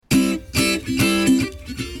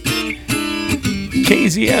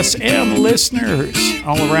KZSM listeners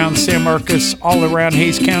all around San Marcos, all around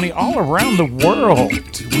Hays County, all around the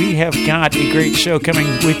world. We have got a great show coming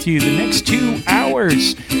with you the next 2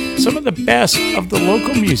 hours. Some of the best of the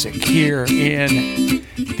local music here in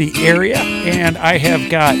the area. And I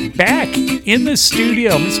have got back in the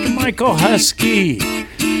studio Mr. Michael Huskey.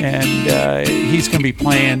 And he's going to be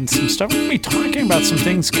playing some stuff. We're going to be talking about some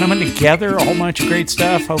things coming together, a whole bunch of great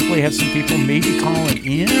stuff. Hopefully have some people maybe calling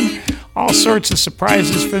in. All sorts of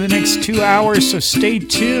surprises for the next 2 hours, so stay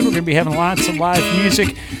tuned. We're going to be having lots of live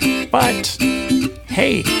music. But,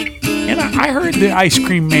 hey, and I heard the ice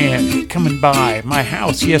cream man coming by my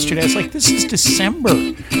house yesterday. I was like, this is December.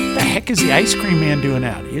 What the heck is the ice cream man doing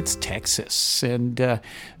out? It's Texas. And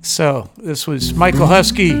so this was Michael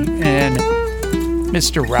Huskey and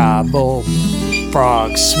Mr. Rob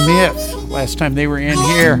Frog Smith. Last time they were in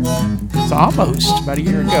here, it's almost about a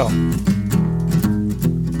year ago.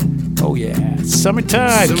 Oh yeah,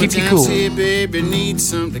 summertime, keep you cool. Here, baby, need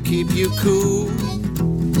something to keep you cool.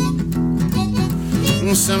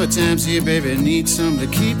 Summertime's here, baby, need something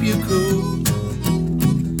to keep you cool.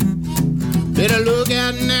 Better look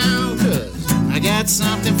out now, 'cause I got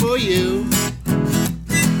something for you.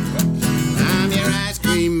 I'm your ice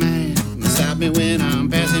cream man. Stop me when I'm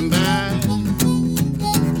passing by.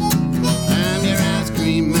 I'm your ice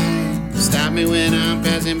cream man. Stop me when I'm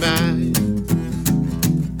passing by.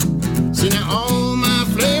 See, now all my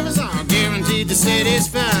flavors are guaranteed to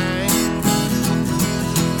satisfy. I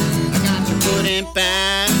got your pudding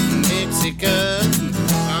pie, Dixie cup,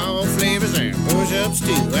 all flavors and push-ups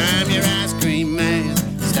too. I'm your ice cream man.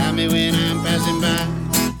 Stop me when I'm passing by.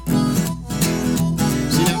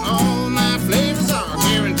 See, now all my flavors are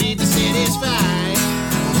guaranteed to satisfy.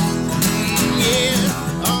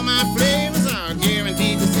 Yeah, all my flavors are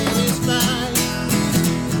guaranteed to satisfy.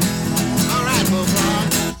 All right, Bullfrog.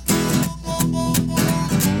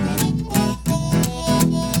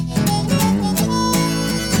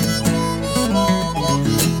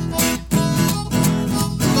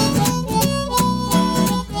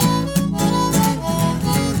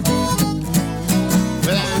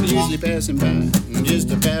 Passing by, just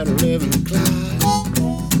about 11 o'clock.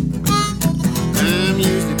 I'm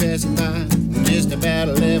usually passing by, just about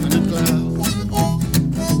 11 o'clock.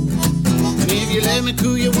 And if you let me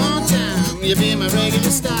cool you one time, you'll be my regular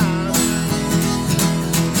stop. I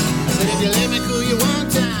said if you let me cool you one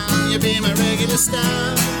time, you'll be my regular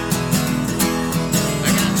stop.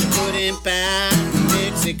 I got your pudding pie,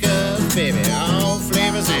 Dixie cup, baby, all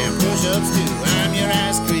flavors and push-ups too. I'm your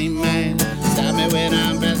ice cream man. Stop me when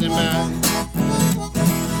I'm passing by.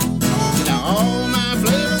 You know, all my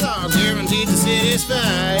flavors are guaranteed to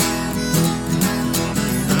satisfy.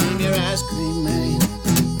 I'm your ice cream man.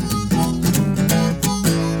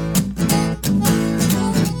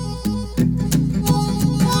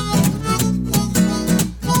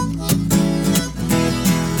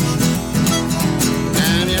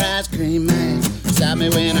 I'm your ice cream man. Stop me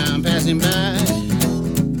when I'm passing by.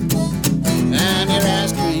 I'm your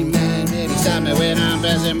ice cream man. Stop me when I'm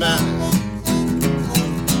passing by.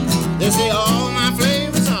 They say all my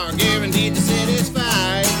flavors are guaranteed to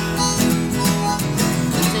satisfy.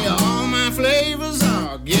 They say all my flavors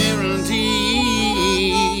are guaranteed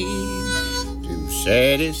to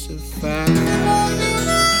satisfy.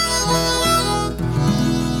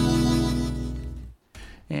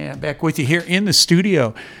 And back with you here in the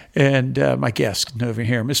studio. And my guest over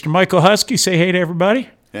here, Mr. Michael Huskey. Say hey to everybody.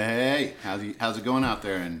 Hey, how's it going out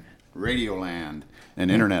there in Radio Land and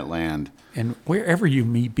Internet Land? And wherever you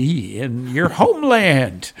may be in your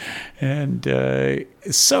homeland. And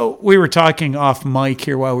so we were talking off mic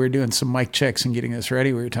here while we were doing some mic checks and getting this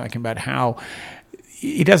ready. We were talking about how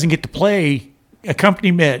he doesn't get to play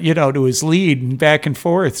accompaniment, to his lead and back and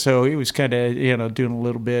forth. So he was kind of, doing a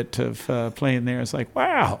little bit of playing there. It's like,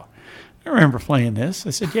 wow, I remember playing this.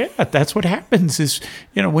 I said, yeah, that's what happens is,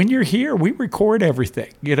 when you're here, we record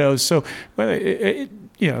everything, so,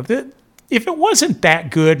 if it wasn't that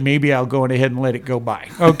good, maybe I'll go ahead and let it go by.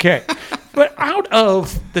 Okay. But out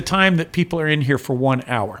of the time that people are in here for 1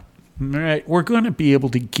 hour, all right, we're going to be able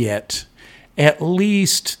to get at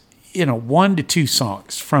least, 1 to 2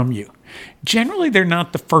 songs from you. Generally, they're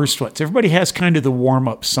not the first ones. Everybody has kind of the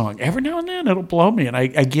warm-up song. Every now and then, it'll blow me, and I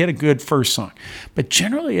get a good first song. But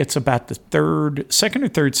generally, it's about the second or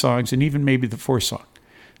third songs, and even maybe the fourth song,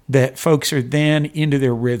 that folks are then into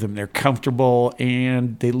their rhythm. They're comfortable,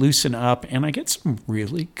 and they loosen up, and I get some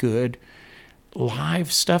really good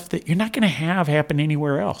live stuff that you're not going to have happen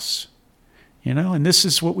anywhere else. And this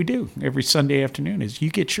is what we do every Sunday afternoon is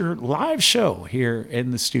you get your live show here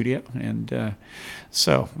in the studio. And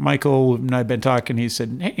so Michael and I have been talking. He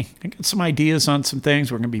said, hey, I got some ideas on some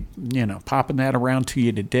things. We're going to be, popping that around to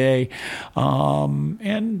you today.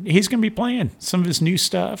 And he's going to be playing some of his new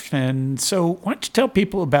stuff. And so why don't you tell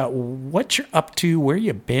people about what you're up to, where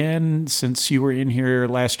you've been since you were in here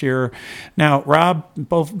last year. Now, Rob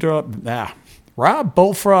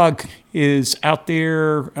Bullfrog is out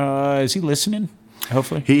there. Is he listening?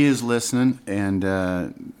 Hopefully. He is listening, and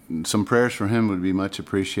some prayers for him would be much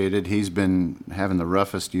appreciated. He's been having the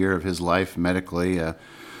roughest year of his life medically.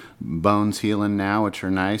 Bones healing now, which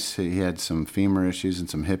are nice. He had some femur issues and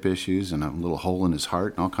some hip issues and a little hole in his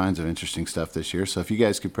heart and all kinds of interesting stuff this year. So if you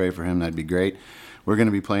guys could pray for him, that'd be great. We're going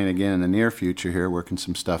to be playing again in the near future here, working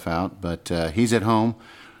some stuff out. But he's at home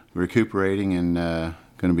recuperating and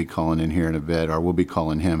going to be calling in here in a bit, or we'll be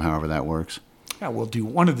calling him, however that works. Yeah, we'll do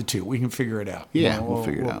one of the two. We can figure it out. Yeah, we'll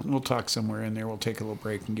figure it out. We'll talk somewhere in there. We'll take a little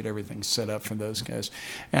break and get everything set up for those guys.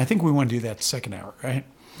 And I think we want to do that second hour, right?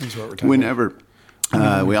 Is what we're talking Whenever.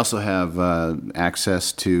 We also have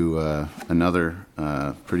access to another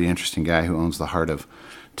pretty interesting guy who owns the Heart of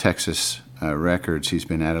Texas Records. He's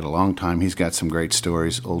been at it a long time. He's got some great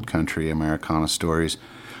stories, old country, Americana stories.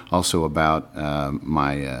 Also about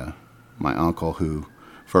my uncle who,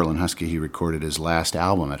 Michael Huskey, he recorded his last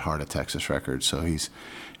album at Heart of Texas Records. So he's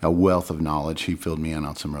a wealth of knowledge. He filled me in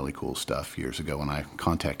on some really cool stuff years ago when I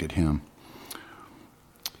contacted him.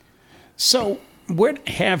 So what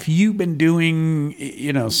have you been doing,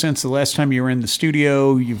 since the last time you were in the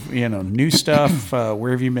studio? You've, new stuff.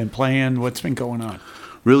 Where have you been playing? What's been going on?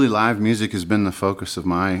 Really, live music has been the focus of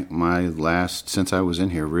my last, since I was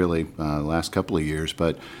in here, really, last couple of years.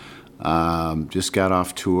 But just got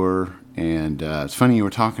off tour, and it's funny you were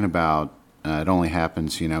talking about it only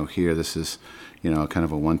happens, here. This is, kind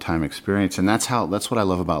of a one-time experience, and that's what I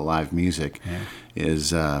love about live music. Yeah. Is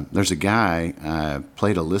there's a guy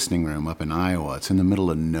played a listening room up in Iowa. It's in the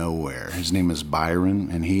middle of nowhere. His name is Byron,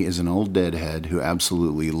 and he is an old deadhead who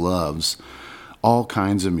absolutely loves all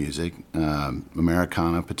kinds of music,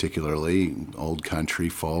 Americana particularly, old country,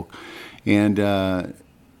 folk, and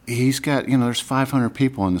he's got, there's 500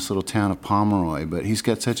 people in this little town of Pomeroy, but he's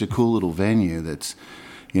got such a cool little venue that's,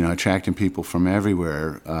 attracting people from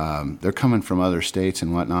everywhere. They're coming from other states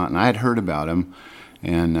and whatnot, and I had heard about him.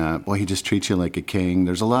 And, he just treats you like a king.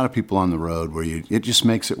 There's a lot of people on the road where it just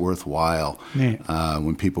makes it worthwhile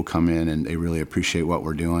when people come in and they really appreciate what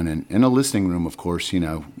we're doing. And in a listening room, of course,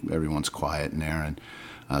 everyone's quiet in there.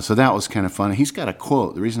 And so that was kind of fun. He's got a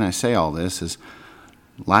quote. The reason I say all this is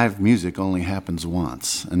live music only happens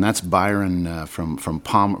once. And that's Byron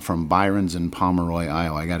from Byron's in Pomeroy,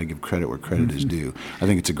 Iowa. I got to give credit where credit is due. I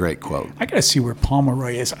think it's a great quote. I got to see where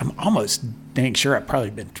Pomeroy is. I'm almost dang sure I've probably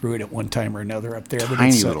been through it at one time or another up there. But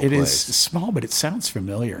it is small, but it sounds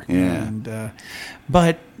familiar. Yeah. And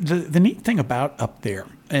but the neat thing about up there,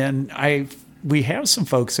 and we have some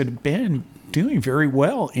folks that have been doing very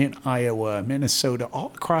well in Iowa, Minnesota,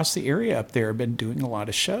 all across the area up there have been doing a lot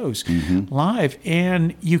of shows live.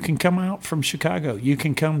 And you can come out from Chicago. You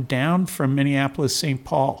can come down from Minneapolis, St.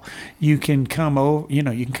 Paul. You can come over, you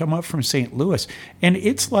can come up from St. Louis. And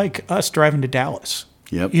it's like us driving to Dallas.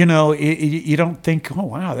 Yep. You don't think, oh,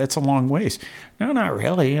 wow, that's a long ways. No, not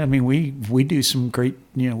really. I mean, we do some great,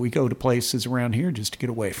 we go to places around here just to get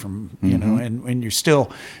away from, and you're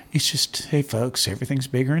still, it's just, hey, folks, everything's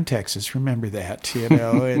bigger in Texas. Remember that,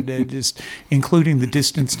 and just including the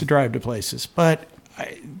distance to drive to places. But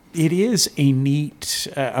it is a neat,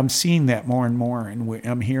 I'm seeing that more and more, and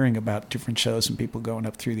I'm hearing about different shows and people going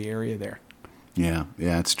up through the area there. Yeah,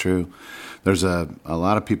 it's true. There's a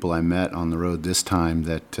lot of people I met on the road this time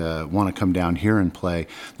that want to come down here and play.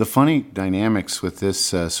 The funny dynamics with this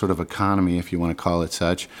sort of economy, if you want to call it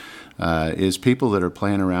such, is people that are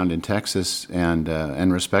playing around in Texas and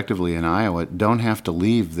respectively in Iowa don't have to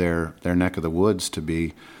leave their neck of the woods to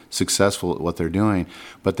be successful at what they're doing,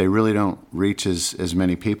 but they really don't reach as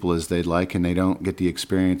many people as they'd like, and they don't get the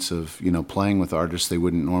experience of playing with artists they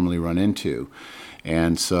wouldn't normally run into.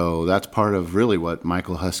 And so that's part of really what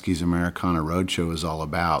Michael Huskey's Americana Road Show is all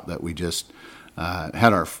about, that we just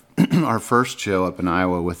had our our first show up in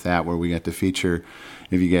Iowa with that, where we got to feature,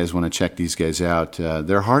 if you guys want to check these guys out,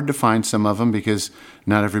 they're hard to find, some of them, because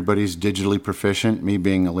not everybody's digitally proficient. Me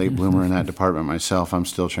being a late bloomer in that department myself, I'm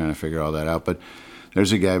still trying to figure all that out. But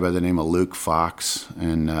there's a guy by the name of Luke Fox,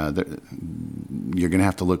 and you're going to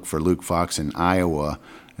have to look for Luke Fox in Iowa,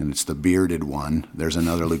 and it's the bearded one. There's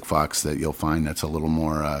another Luke Fox that you'll find that's a little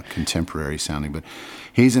more contemporary sounding, but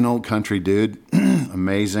he's an old country dude,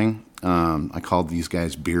 amazing. I call these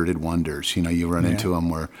guys bearded wonders. You run into them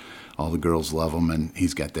where all the girls love him, and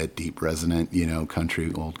he's got that deep, resonant, old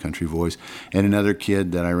country voice. And another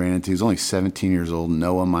kid that I ran into, he's only 17 years old,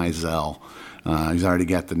 Noah Mizell. He's already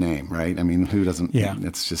got the name, right? I mean, who doesn't? Yeah.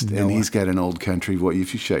 It's just, Noah. and he's got an old country voice.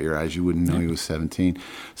 If you shut your eyes, you wouldn't know he was 17.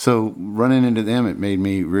 So running into them, it made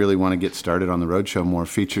me really want to get started on the road show more.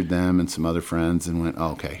 Featured them and some other friends, and went,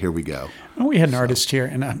 okay, here we go. Well, we had an artist here,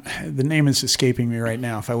 and the name is escaping me right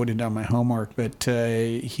now. If I would have done my homework, but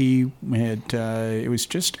he had it was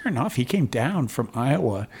just starting off. He came down from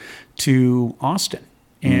Iowa to Austin.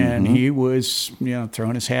 And he was,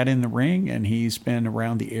 throwing his hat in the ring, and he's been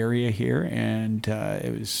around the area here, and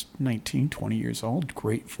it was 19, 20 years old,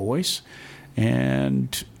 great voice,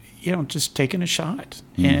 and, just taking a shot.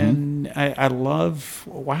 And I love,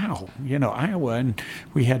 Iowa, and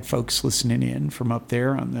we had folks listening in from up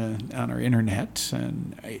there on our internet,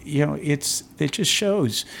 and, it just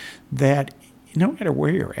shows that no matter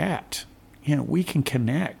where you're at, we can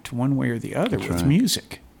connect one way or the other with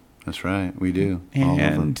music. That's right, we do.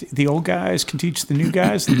 And the old guys can teach the new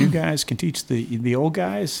guys, the new guys can teach the old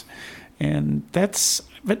guys, and that's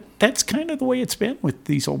kind of the way it's been with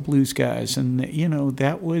these old blues guys. And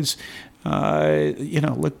that was,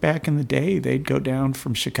 look back in the day, they'd go down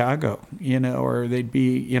from Chicago, or they'd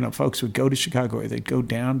be, folks would go to Chicago, or they'd go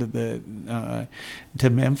down to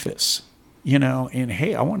Memphis, and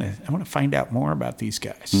hey, I want to find out more about these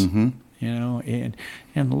guys.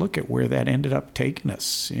 And look at where that ended up taking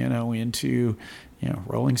us, into,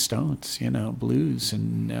 Rolling Stones, blues,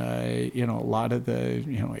 and, a lot of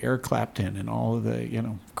the, Eric Clapton and all of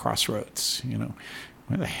the, Crossroads,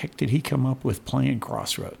 where the heck did he come up with playing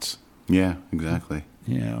Crossroads? Yeah, exactly.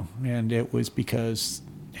 And it was because,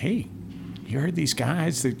 hey, you heard these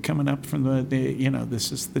guys that are coming up from the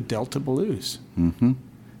this is the Delta Blues.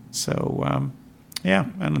 So, yeah,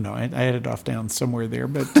 I don't know. I had it off down somewhere there,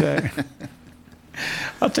 but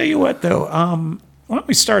I'll tell you what, though. Why don't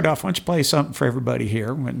we start off? Why don't you play something for everybody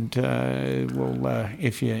here, and we'll,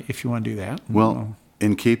 if you want to do that. Well,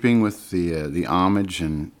 in keeping with the homage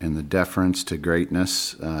and the deference to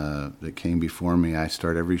greatness that came before me, I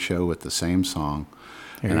start every show with the same song,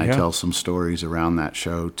 and I tell some stories around that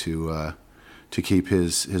show to keep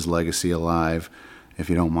his legacy alive. If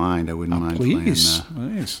you don't mind, I wouldn't mind playing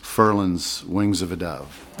Furlan's Wings of a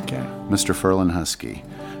Dove. Okay. Mr. Furlan Huskey.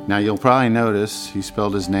 Now, you'll probably notice he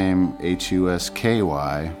spelled his name Husky,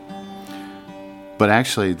 but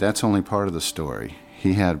actually, that's only part of the story.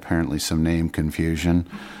 He had apparently some name confusion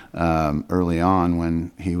early on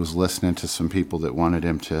when he was listening to some people that wanted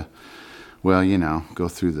him to, go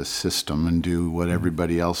through the system and do what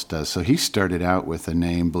everybody else does. So he started out with a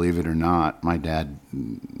name, believe it or not. My dad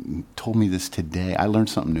told me this today. I learned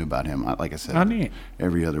something new about him. Like I said,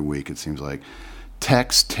 every other week it seems like.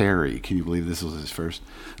 Tex Terry. Can you believe this was his first,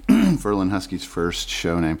 Furlan Husky's first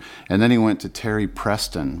show name? And then he went to Terry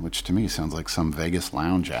Preston, which to me sounds like some Vegas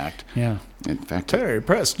lounge act. Yeah. In fact, Terry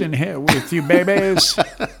Preston here with you, babies.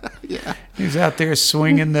 Yeah. He's out there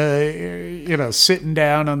swinging sitting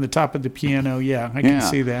down on the top of the piano. Yeah, I can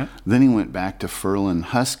see that. Then he went back to Furlan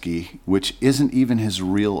Husky, which isn't even his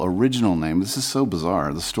real original name. This is so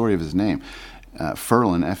bizarre, the story of his name.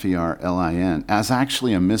 Furlan, Ferlin, as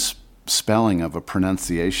actually a misspelling of a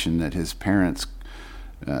pronunciation that his parents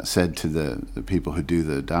said to the people who do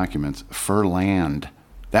the documents, Furland.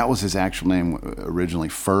 That was his actual name originally,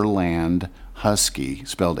 Furland Husky,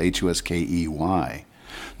 spelled Huskey.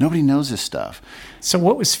 Nobody knows this stuff. So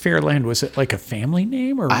what was Fairland? Was it like a family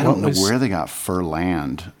name? Or I don't know where they got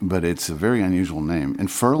Furland, but it's a very unusual name. And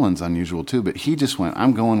Furlan's unusual too, but he just went,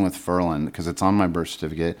 I'm going with Furlan because it's on my birth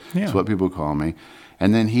certificate. Yeah. It's what people call me.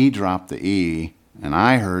 And then he dropped the E, and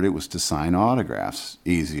I heard it was to sign autographs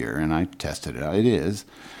easier, and I tested it out. It is.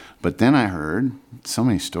 But then I heard so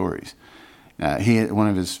many stories. He had one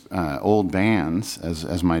of his old bands,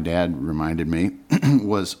 as my dad reminded me,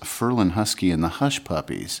 was Furlan Husky and the Hush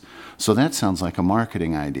Puppies. So that sounds like a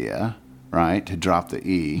marketing idea, right? To drop the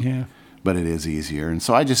E, yeah. But it is easier. And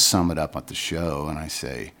so I just sum it up at the show, and I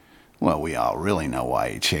say, well, we all really know why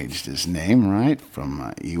he changed his name, right?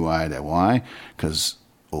 From EY to Y, because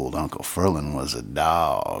old Uncle Furlan was a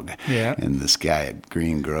dog. Yeah. And this guy at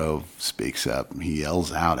Green Grove speaks up. He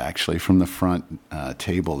yells out, actually, from the front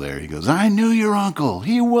table there. He goes, I knew your uncle.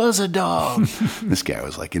 He was a dog. This guy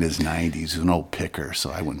was like in his 90s. He was an old picker, so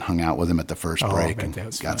I went and hung out with him at the first break and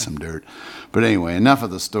got some dirt. But anyway, enough of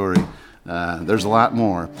the story. There's a lot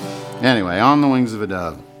more. Anyway, On the Wings of a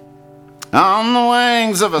Dove. On the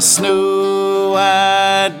wings of a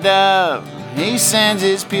snow-white dove, he sends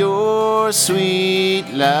his pure, sweet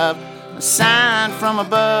love, a sign from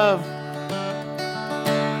above.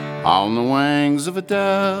 On the wings of a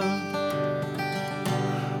dove,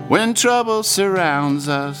 when trouble surrounds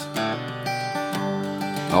us,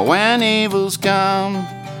 or when evils come,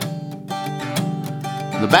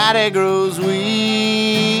 the body grows weak,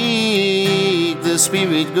 the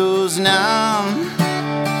spirit goes numb.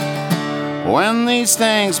 When these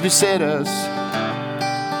things beset us,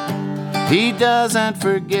 He doesn't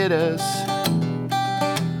forget us.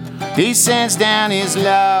 He sends down His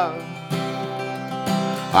love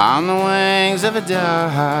on the wings of a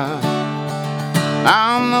dove,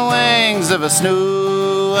 on the wings of a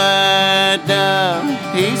snow-white dove.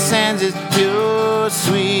 He sends His pure,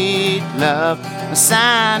 sweet love, a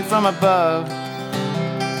sign from above,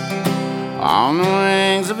 on the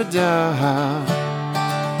wings of a dove.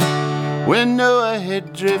 When Noah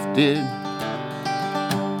had drifted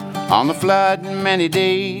on the flood many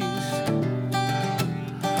days,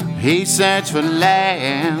 he searched for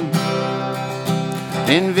land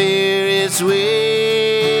in various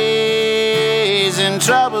ways. In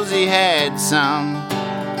troubles he had some,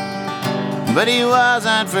 but he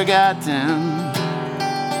wasn't forgotten.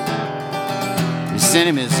 He sent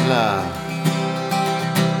him His love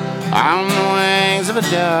on the wings of a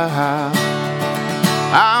dove,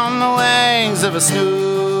 on the wings of a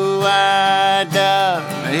snow-white dove.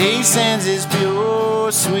 He sends His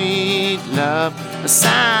pure, sweet love, a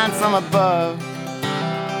sign from above,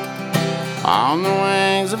 on the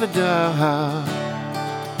wings of a dove.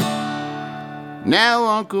 Now,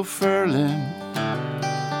 Uncle Furlan,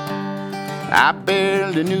 I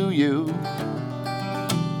barely knew you,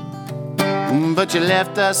 but you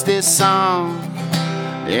left us this song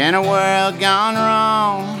in a world gone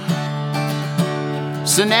wrong.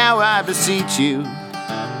 So now I beseech you,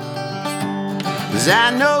 'cause I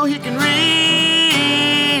know He can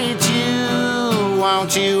reach you.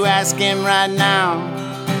 Won't you ask Him right now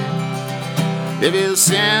if He'll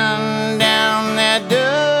send down that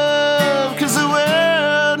dove? 'Cause the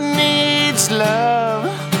world needs love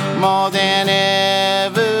more than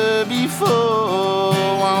ever before.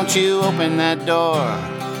 Won't you open that door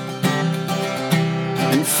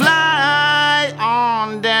and fly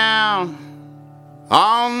on down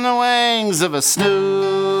on the wings of a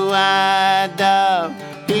snow-white dove?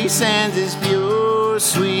 He sends His pure,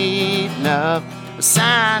 sweet love, a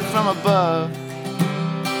sign from above,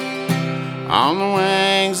 on the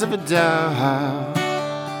wings of a dove,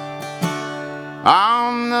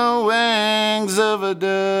 on the wings of a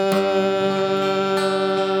dove.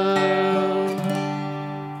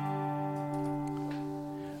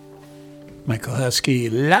 Michael Huskey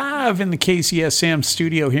live in the KCSM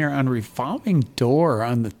studio here on Revolving Door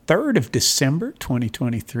on the 3rd of December,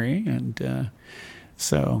 2023. And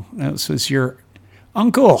so this was your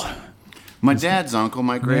uncle. My dad's uncle,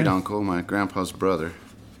 my great uncle, my grandpa's brother.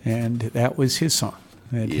 And that was his song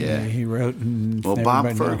that he wrote. And well,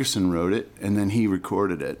 Bob Ferguson wrote it, and then he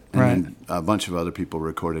recorded it. And then a bunch of other people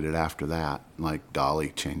recorded it after that, like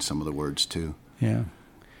Dolly changed some of the words too. Yeah.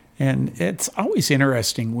 And it's always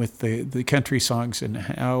interesting with the country songs and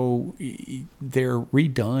how they're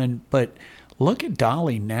redone. But look at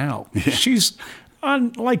Dolly now. Yeah. She's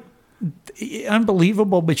on, like,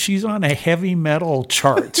 unbelievable, but she's on a heavy metal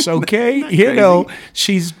charts, okay? You know,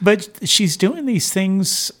 she's doing these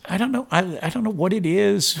things. I don't know. I don't know what it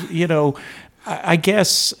is, you know. I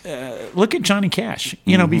guess, look at Johnny Cash,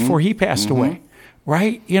 you know, before he passed away,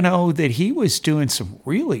 right? You know, that he was doing some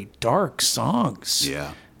really dark songs.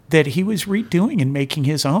 Yeah. That he was redoing and making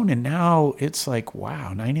his own, and now it's like,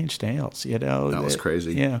 wow, 9 Inch Nails, you know. That was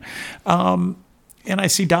crazy. Yeah. And I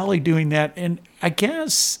see Dolly doing that, and I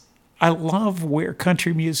guess I love where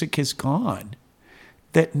country music has gone,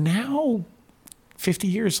 that now, 50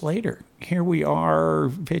 years later, here we are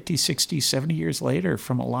 50, 60, 70 years later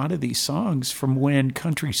from a lot of these songs from when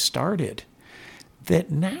country started,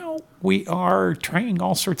 that now we are trying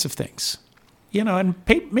all sorts of things, you know, and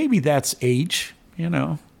maybe that's age, you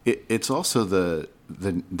know. It's also the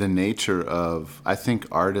nature of, I think,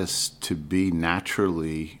 artists to be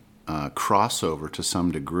naturally crossover to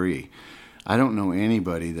some degree. I don't know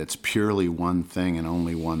anybody that's purely one thing and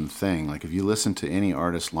only one thing. Like, if you listen to any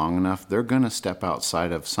artist long enough, they're going to step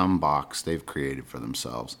outside of some box they've created for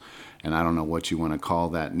themselves. And I don't know what you want to call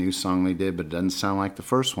that new song they did, but it doesn't sound like the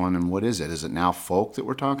first one. And what is it? Is it now folk that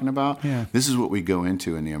we're talking about? Yeah. This is what we go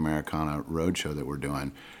into in the Americana Road Show that we're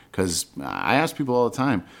doing. Because I ask people all the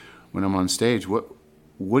time when I'm on stage, what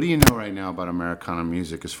do you know right now about Americana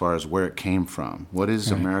music as far as where it came from? What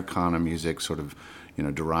is Americana music sort of, you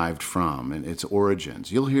know, derived from and its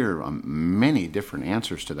origins? You'll hear many different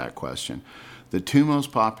answers to that question. The two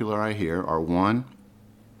most popular I hear are, one,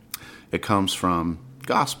 it comes from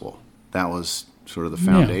gospel. That was sort of the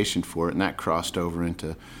foundation for it, and that crossed over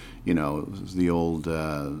into the old,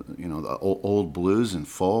 the old blues and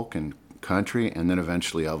folk and country, and then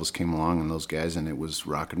eventually Elvis came along and those guys, and it was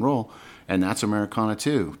rock and roll, and that's Americana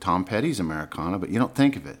too. Tom Petty's Americana, but you don't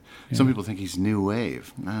think of it. Yeah. Some people think he's new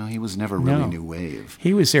wave. No, he was never really new wave.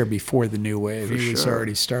 He was there before the new wave. For he was sure.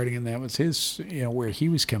 already starting, and that was his, where he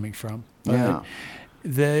was coming from. Yeah.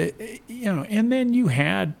 And then you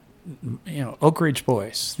had, Oak Ridge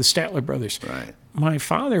Boys, the Statler Brothers. Right. My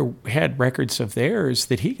father had records of theirs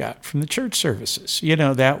that he got from the church services.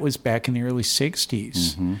 That was back in the early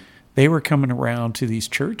 60s. Mm-hmm. They were coming around to these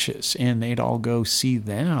churches, and they'd all go see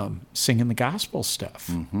them singing the gospel stuff.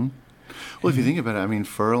 Mm-hmm. Well, if you think about it,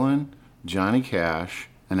 Ferlin, Johnny Cash,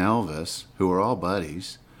 and Elvis, who were all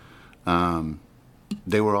buddies,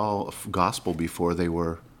 they were all gospel before they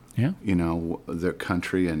were, the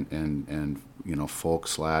country and folk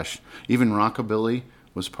 / even rockabilly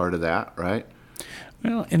was part of that, right?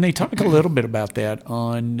 Well, and they talk a little bit about that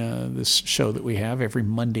on this show that we have every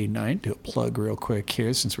Monday night. Do a plug real quick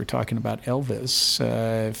here, since we're talking about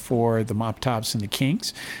Elvis, for the Mop Tops and the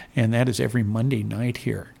Kings. And that is every Monday night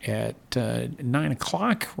here at 9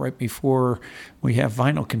 o'clock, right before we have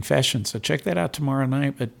Vinyl Confessions. So check that out tomorrow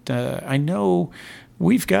night. But I know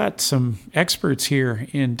we've got some experts here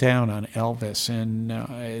in town on Elvis, and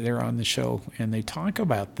they're on the show, and they talk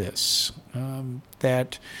about this,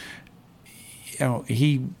 that...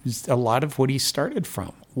 a lot of what he started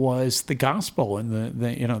from was the gospel and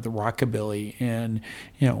the rockabilly, and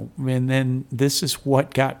and then this is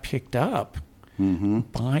what got picked up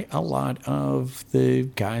by a lot of the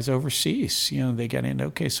guys overseas. They got into,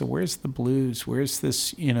 okay, so where's the blues? Where's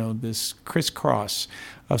this this crisscross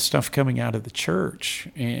of stuff coming out of the church?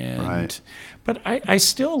 And right. But I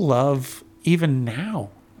still love, even now,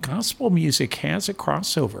 gospel music has a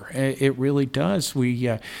crossover. It really does. We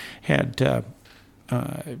had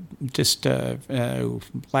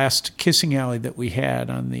last Kissing Alley that we had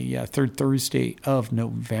on the third Thursday of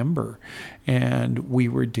November, and we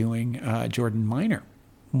were doing Jordan Miner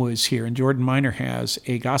was here, and Jordan Miner has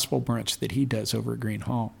a gospel brunch that he does over at Green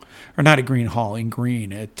Hall, or not at Green Hall, in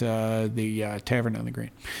Green, at the Tavern on the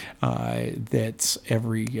Green. That's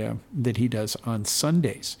that he does on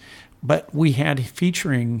Sundays. But we had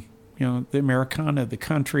featuring the Americana, the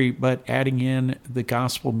country, but adding in the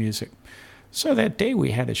gospel music. So that day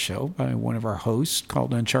we had a show by one of our hosts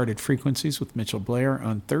called Uncharted Frequencies with Mitchell Blair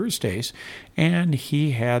on Thursdays, and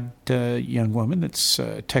he had a young woman that's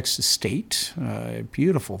Texas State,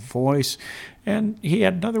 beautiful voice, and he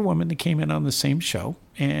had another woman that came in on the same show,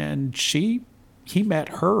 and he met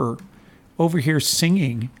her over here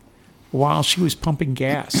singing while she was pumping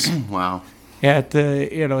gas. Wow. At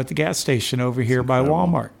the gas station over here by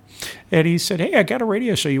Walmart. And he said, "Hey, I got a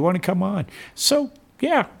radio show. You want to come on?" So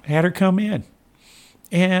yeah, had her come in.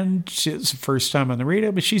 And it's the first time on the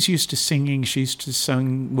radio, but she's used to singing. She used to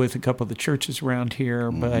sing with a couple of the churches around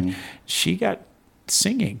here, but she got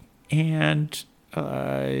singing. And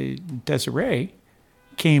Desiree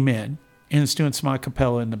came in and is doing some a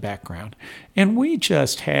cappella in the background. And we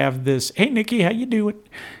just have this, "Hey, Nikki, how you doing?"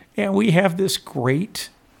 And we have this great,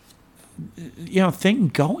 thing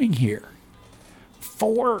going here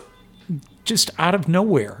for just out of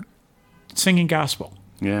nowhere. Singing gospel.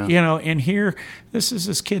 Yeah. And here, this is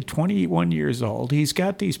this kid, 21 years old. He's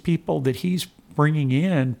got these people that he's bringing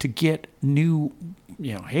in to get new,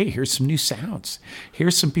 hey, here's some new sounds.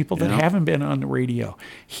 Here's some people that haven't been on the radio.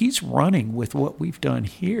 He's running with what we've done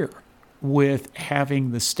here with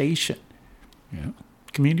having the station.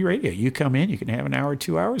 Community radio. You come in, you can have an hour,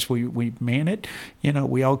 2 hours. We man it.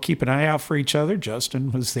 We all keep an eye out for each other.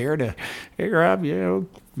 Justin was there to, "Hey, Rob,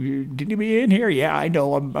 did you be in here?" "Yeah, I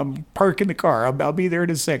know. I'm parking the car. I'll be there in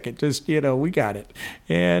a second." Just, we got it.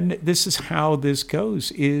 And this is how this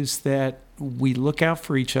goes, is that we look out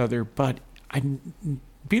for each other, but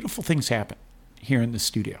beautiful things happen here in the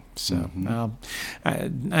studio. So I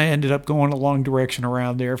ended up going a long direction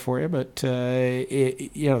around there for you, but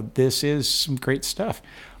this is some great stuff.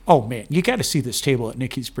 Oh, man, you got to see this table that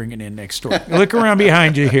Nikki's bringing in next door. Look around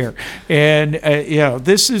behind you here. And,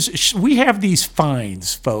 we have these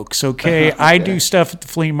finds, folks, okay? I do stuff at the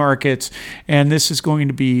flea markets, and this is going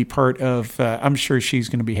to be part of, I'm sure she's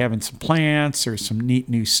going to be having some plants or some neat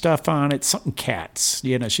new stuff on it, something cats.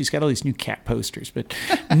 She's got all these new cat posters. But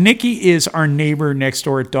Nikki is our neighbor next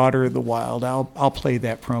door at Daughter of the Wild. I'll play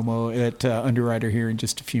that promo at Underwriter here in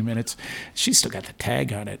just a few minutes. She's still got the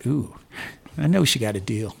tag on it. Ooh. I know she got a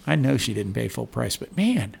deal. I know she didn't pay full price, but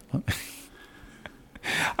man.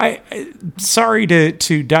 Sorry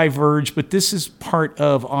to diverge, but this is part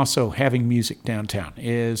of also having music downtown,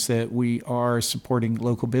 is that we are supporting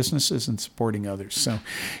local businesses and supporting others. So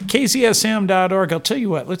kzsm.org. I'll tell you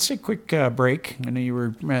what, let's take a quick break. I know you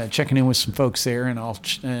were checking in with some folks there, and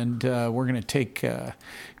we're going to take a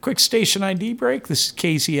quick station ID break. This is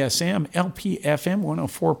KZSM, LPFM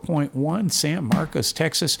 104.1, San Marcos,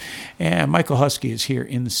 Texas. And Michael Huskey is here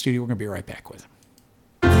in the studio. We're going to be right back with him.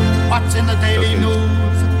 What's in the daily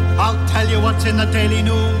news? I'll tell you what's in the daily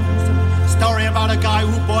news. Story about a guy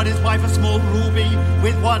who bought his wife a small ruby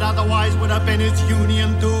with what otherwise would have been his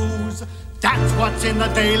union dues. That's what's in the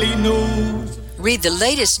daily news. Read the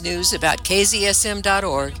latest news about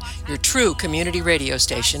KZSM.org, your true community radio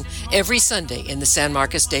station, every Sunday in the San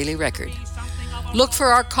Marcos Daily Record. Look for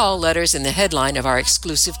our call letters in the headline of our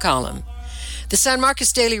exclusive column. The San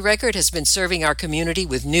Marcos Daily Record has been serving our community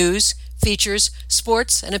with news, features,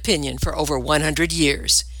 sports, and opinion for over 100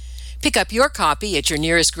 years. Pick up your copy at your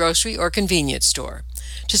nearest grocery or convenience store.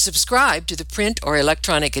 To subscribe to the print or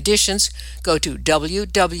electronic editions, go to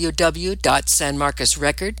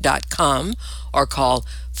www.sanmarcosrecord.com or call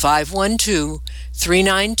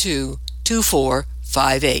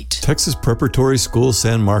 512-392-2458. Texas Preparatory School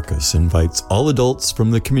San Marcos invites all adults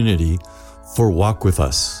from the community for Walk With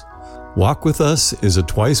Us. Walk With Us is a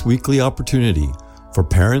twice-weekly opportunity for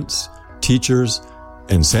parents, teachers,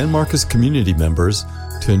 and San Marcos community members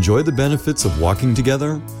to enjoy the benefits of walking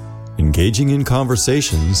together, engaging in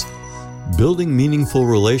conversations, building meaningful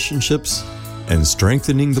relationships, and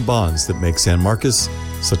strengthening the bonds that make San Marcos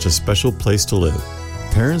such a special place to live.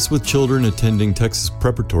 Parents with children attending Texas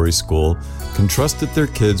Preparatory School can trust that their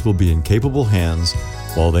kids will be in capable hands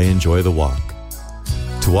while they enjoy the walk.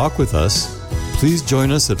 To walk with us, please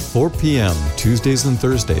join us at 4 p.m. Tuesdays and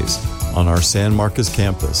Thursdays on our San Marcos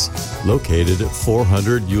campus, located at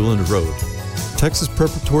 400 Euland Road. Texas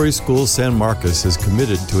Preparatory School San Marcos is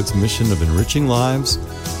committed to its mission of enriching lives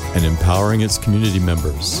and empowering its community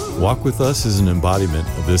members. Walk With Us is an embodiment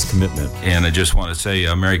of this commitment. And I just want to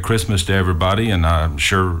say Merry Christmas to everybody, and I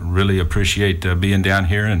sure really appreciate being down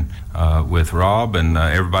here and with Rob and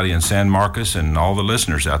everybody in San Marcos and all the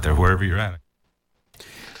listeners out there, wherever you're at.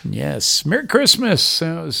 Yes, Merry Christmas.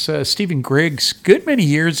 That was Stephen Griggs, good many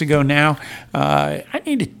years ago now. I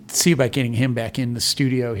need to see about getting him back in the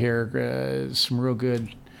studio here. Some real good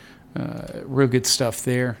stuff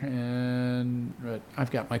there. But I've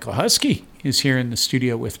got Michael Huskey is here in the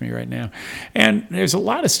studio with me right now, and there's a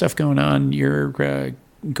lot of stuff going on. You're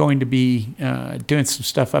going to be doing some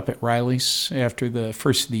stuff up at Riley's after the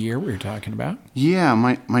first of the year we were talking about. Yeah,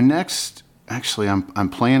 my next. Actually, I'm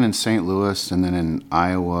playing in St. Louis and then in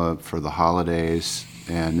Iowa for the holidays,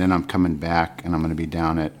 and then I'm coming back and I'm going to be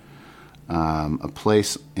down at a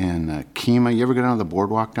place in Kemah. You ever go down to the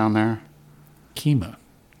boardwalk down there? Kemah,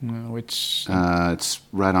 which? It's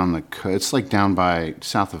right on the. It's like down by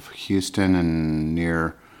south of Houston and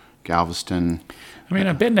near Galveston. I mean,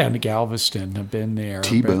 I've been down to Galveston. I've been there.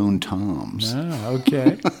 T-Bone Tom's. Oh,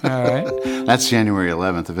 okay. All right. That's January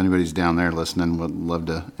 11th. If anybody's down there listening, would love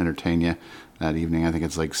to entertain you that evening. I think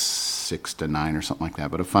it's like 6 to 9 or something like that,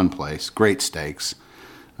 but a fun place. Great steaks.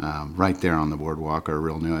 Right there on the boardwalk, or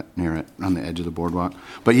real near it, on the edge of the boardwalk.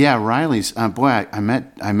 But yeah, Riley's. Boy, I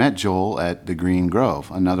met Joel at the Green Grove,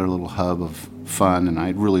 another little hub of fun, and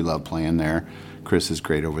I really love playing there. Chris is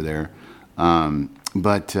great over there.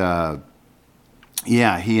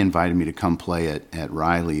 Yeah, he invited me to come play at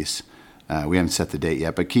Riley's. We haven't set the date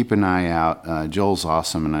yet, but keep an eye out. Joel's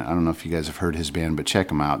awesome, and I don't know if you guys have heard his band, but check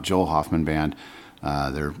them out. Joel Hoffman Band.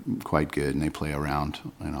 They're quite good, and they play around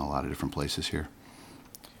in a lot of different places here.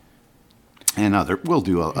 And we'll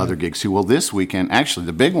do other gigs too. Well, this weekend, actually,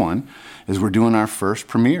 the big one is we're doing our first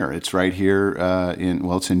premiere. It's right here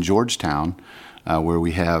it's in Georgetown, where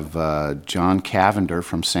we have John Cavender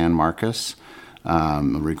from San Marcos, a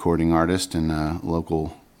recording artist and a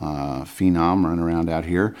local phenom running around out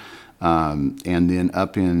here. And then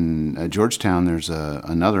up in Georgetown, there's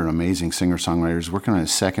another amazing singer-songwriter who's working on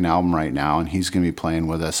his second album right now, and he's going to be playing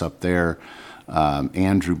with us up there,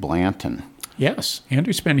 Andrew Blanton. Yes,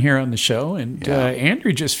 Andrew's been here on the show, and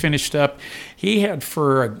Andrew just finished up. He had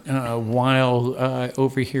for a while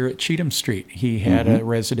over here at Cheatham Street. He had a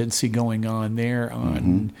residency going on there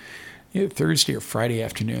on Thursday or Friday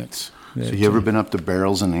afternoons. So you ever been up to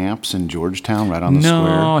Barrels and Amps in Georgetown, right on the square?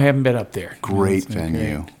 No, I haven't been up there. Great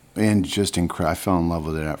venue. Great. And just incredible. I fell in love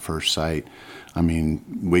with it at first sight. I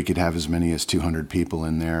mean, we could have as many as 200 people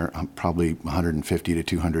in there, probably 150 to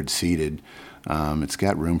 200 seated. It's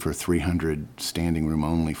got room for 300 standing room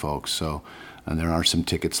only folks. So there are some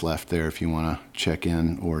tickets left there if you want to check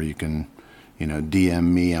in, or you can, DM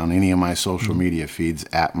me on any of my social media feeds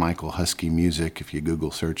at Michael Huskey Music if you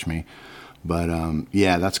Google search me. But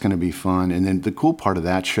yeah, that's going to be fun. And then the cool part of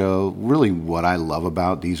that show, really what I love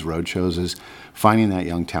about these road shows, is finding that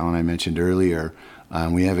young talent I mentioned earlier.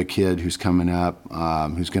 We have a kid who's coming up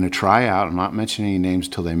who's going to try out. I'm not mentioning any names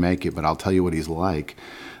till they make it, but I'll tell you what he's like.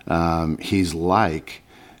 He's like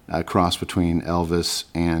a cross between Elvis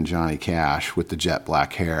and Johnny Cash with the jet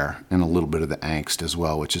black hair and a little bit of the angst as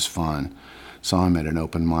well, which is fun. Saw him at an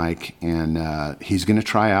open mic, and he's going to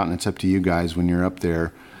try out, and it's up to you guys when you're up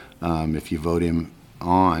there if you vote him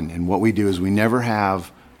on. And what we do is we never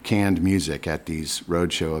have canned music at these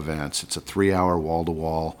roadshow events. It's a 3-hour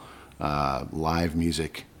wall-to-wall live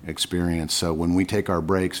music experience. So when we take our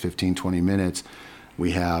breaks, 15, 20 minutes,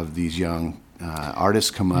 we have these young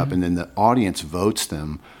artists come up, and then the audience votes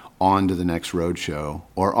them on to the next roadshow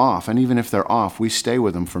or off. And even if they're off, we stay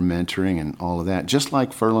with them for mentoring and all of that, just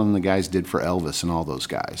like Furlan and the guys did for Elvis and all those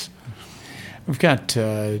guys. We've got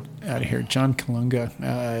out of here, John Kalunga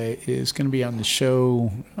is going to be on the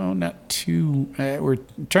show. Oh, not too. We're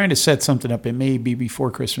trying to set something up. It may be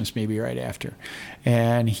before Christmas, maybe right after.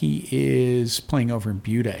 And he is playing over in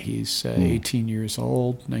Buda. He's 18 years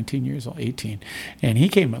old, 19 years old, 18. And he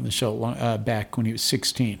came on the show back when he was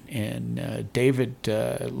 16. And David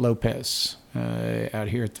Lopez out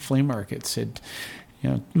here at the flea market said,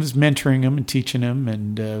 was mentoring him and teaching him,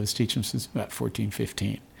 and was teaching him since about 14,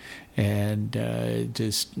 15. And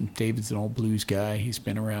just David's an old blues guy. He's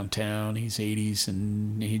been around town. He's 80s,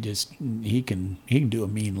 and he can do a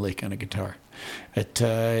mean lick on a guitar. But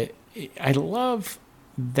I love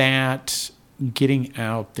that, getting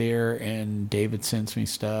out there. And David sends me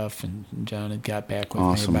stuff, and John had got back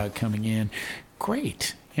with me about coming in.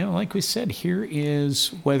 Great. Like we said, here is,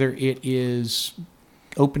 whether it is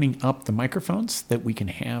opening up the microphones that we can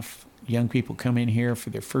have young people come in here for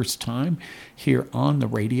their first time here on the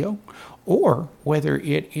radio, or whether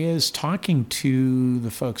it is talking to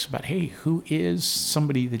the folks about, hey, who is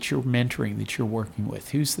somebody that you're mentoring, that you're working with?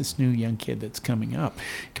 Who's this new young kid that's coming up?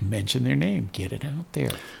 You can mention their name, get it out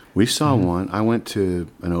there. We saw one. I went to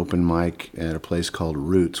an open mic at a place called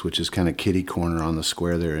Roots, which is kind of kitty corner on the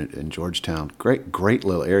square there in Georgetown. Great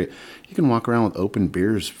little area. You can walk around with open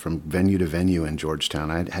beers from venue to venue in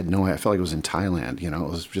Georgetown. I felt like I was in Thailand. It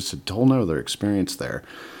was just a whole nother experience there.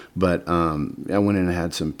 But I went in and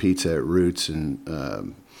had some pizza at Roots,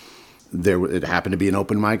 and it happened to be an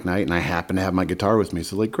open mic night, and I happened to have my guitar with me.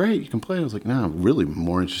 So like, great, you can play. I was like, no, I'm really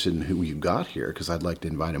more interested in who you got here, because I'd like to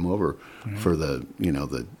invite him over for the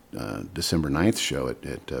December 9th show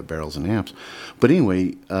at Barrels and Amps. But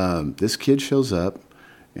anyway, this kid shows up,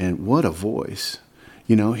 and what a voice.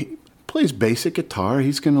 He plays basic guitar.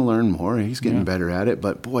 He's going to learn more. He's getting better at it.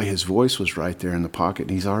 But boy, his voice was right there in the pocket,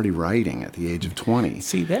 and he's already writing at the age of 20.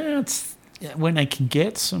 See, that's when I can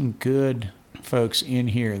get some good folks in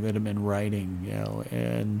here that have been writing,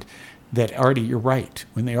 and that already, you're right,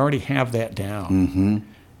 when they already have that down,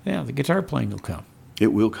 the guitar playing will come.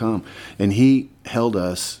 It will come. And he held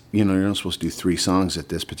us, you're not supposed to do 3 songs at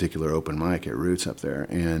this particular open mic at Roots up there,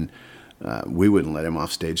 and we wouldn't let him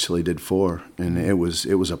off stage till he did 4, and it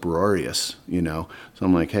was uproarious, So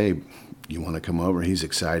I'm like, hey, you want to come over? He's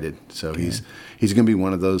excited. So he's going to be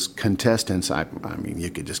one of those contestants. I mean, you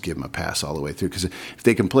could just give him a pass all the way through, because if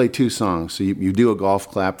they can play 2 songs, so you do a golf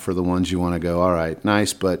clap for the ones you want to go, all right,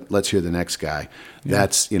 nice, but let's hear the next guy. Yeah.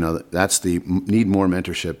 That's the need more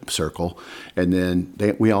mentorship circle. And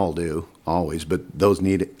then we all do, always, but those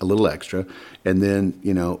need a little extra. And then,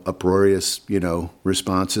 uproarious,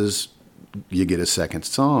 responses, you get a second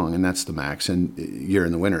song, and that's the max, and you're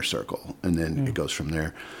in the winner circle, and then it goes from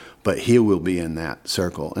there. But he will be in that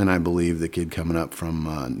circle, and I believe the kid coming up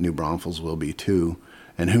from New Braunfels will be too.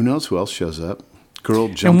 And who knows who else shows up? Girl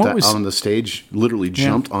jumped out on the stage, literally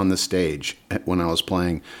jumped on the stage when I was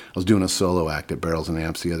playing. I was doing a solo act at Barrels and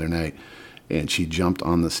Amps the other night, and she jumped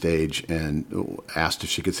on the stage and asked if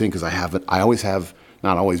she could sing, because I always have,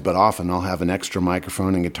 not always, but often I'll have an extra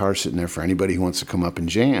microphone and guitar sitting there for anybody who wants to come up and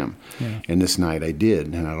jam. Yeah. And this night I did,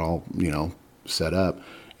 and it all, set up.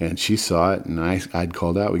 And she saw it, and I'd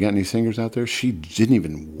called out, we got any singers out there? She didn't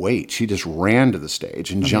even wait. She just ran to the stage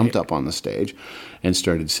and jumped up on the stage and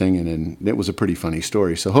started singing, and it was a pretty funny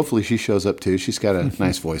story. So hopefully she shows up too. She's got a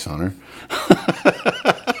nice voice on her.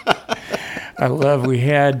 We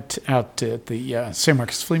had out at the San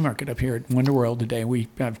Marcos Flea Market up here at Wonder World today,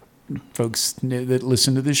 folks that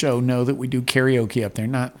listen to the show know that we do karaoke up there.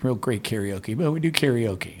 Not real great karaoke, but we do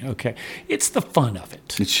karaoke. Okay. It's the fun of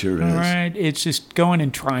it. It sure is. All right. It's just going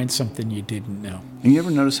and trying something you didn't know. And you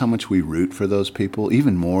ever notice how much we root for those people,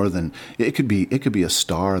 even more than it could be a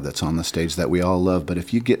star that's on the stage that we all love, but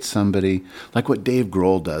if you get somebody like what Dave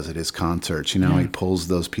Grohl does at his concerts, he pulls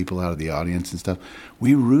those people out of the audience and stuff.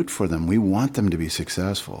 We root for them. We want them to be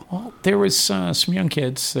successful. Well, there was some young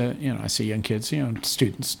kids, I say young kids,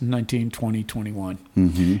 students, 19, 20, 21.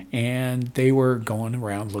 Mm-hmm. And they were going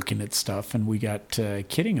around looking at stuff, and we got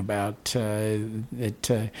kidding about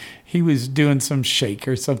that he was doing some shake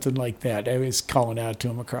or something like that. I was calling out to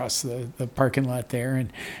him across the parking lot there,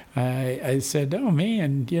 and I said, oh,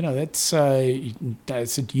 man, that's, I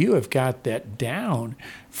said, you have got that down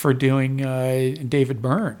for doing David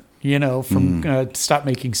Byrne. From Stop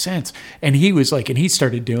Making Sense. And he was like, and he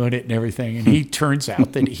started doing it and everything. And he turns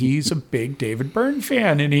out that he's a big David Byrne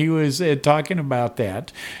fan. And he was talking about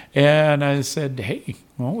that. And I said, hey,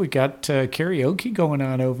 well, we got karaoke going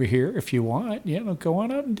on over here. If you want, go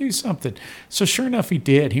on up and do something. So sure enough, he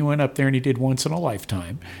did. He went up there and he did Once in a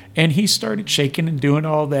Lifetime. And he started shaking and doing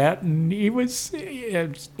all that. And it was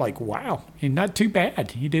like, wow, not too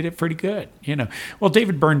bad. He did it pretty good, Well,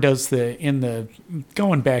 David Byrne does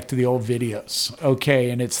going back to the old videos,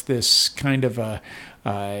 okay? And it's this kind of a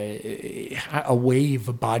wave,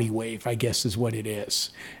 a body wave, I guess is what it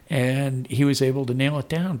is. And he was able to nail it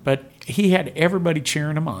down. But he had everybody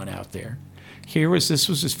cheering him on out there. This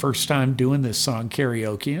was his first time doing this song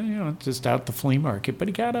karaoke, just out at the flea market, but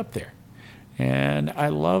he got up there. And I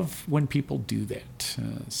love when people do that.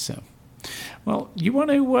 Well, you want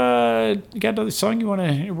to, you got another song you want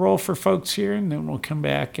to roll for folks here, and then we'll come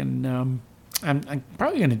back and I'm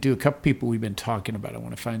probably going to do a couple people we've been talking about. I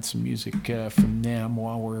want to find some music from them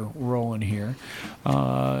while we're rolling here.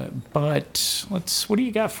 But what do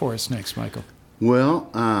you got for us next, Michael?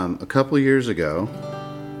 Well, a couple of years ago,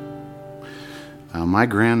 my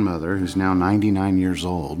grandmother, who's now 99 years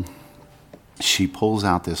old, she pulls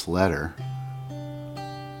out this letter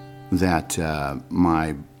that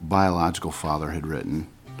my biological father had written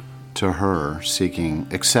to her seeking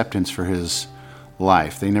acceptance for his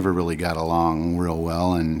life. They never really got along real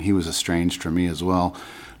well, and he was estranged from me as well.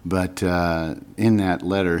 But in that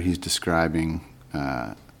letter, he's describing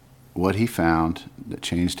what he found that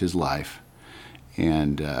changed his life.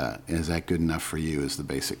 And is that good enough for you is the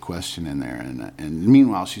basic question in there. And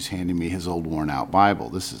meanwhile, she's handing me his old worn-out Bible.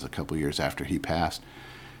 This is a couple years after he passed.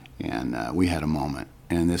 And we had a moment.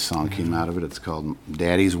 And this song came out of it. It's called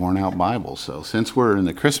Daddy's Worn Out Bible. So since we're in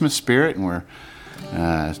the Christmas spirit and we're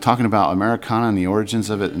talking about Americana and the origins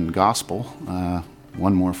of it and gospel,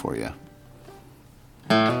 one more for you.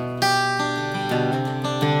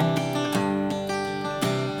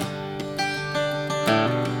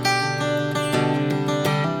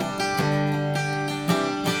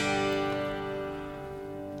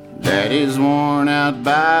 Daddy's worn out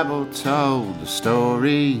Bible told the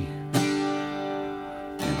story.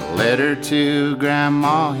 In a letter to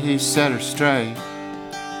Grandma, he set her straight.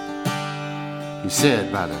 He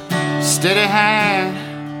said, by the steady hand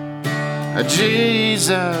of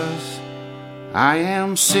Jesus, I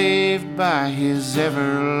am saved by his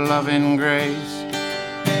ever-loving grace.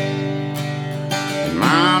 And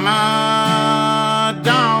Mama,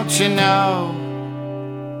 don't you know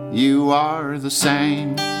you are the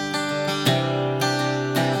same?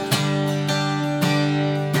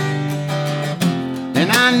 And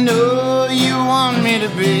I know you want me to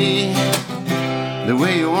be the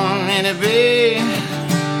way you want me to be.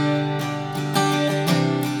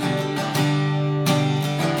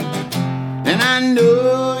 And I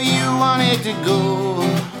know you want it to go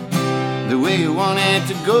the way you want it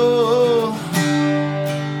to go.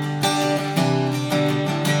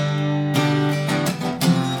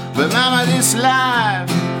 But Mama, this life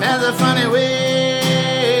has a funny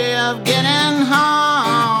way of getting home.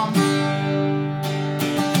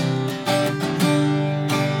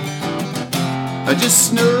 I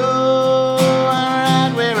just know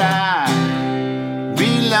I'm right where I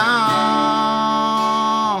belong.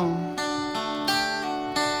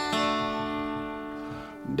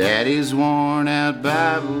 Daddy's worn out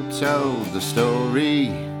Bible told the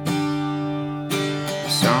story.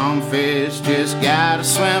 Some fish just gotta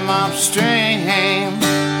swim upstream.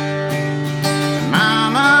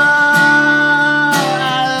 Mama,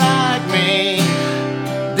 I like me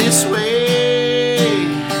this way.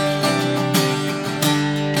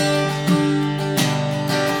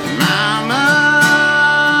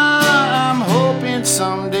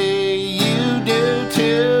 Someday you do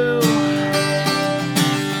too.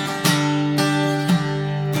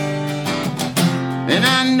 And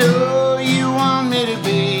I know you want me to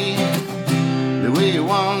be the way you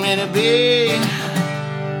want me to be.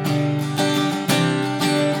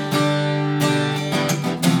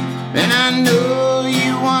 And I know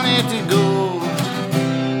you want it to go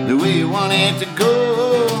the way you want it to go.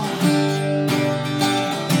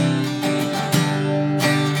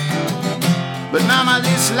 But mama,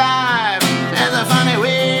 this life has a funny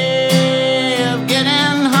way of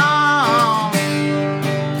getting home.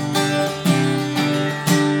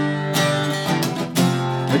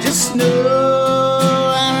 I just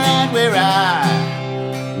know I'm right where I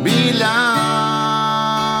belong.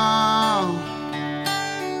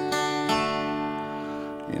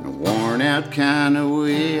 In a worn out kind of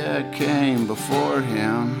way I came before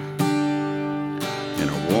him. In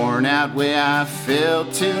a worn out way I fell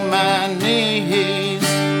to my knees.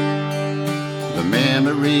 The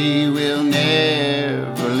memory will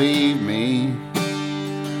never leave me.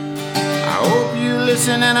 I hope you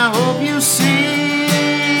listen and I hope you see.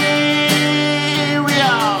 We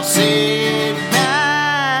all said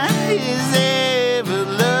by his ever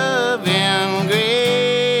loving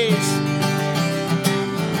grace.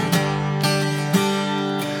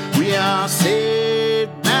 We all said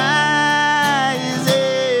by his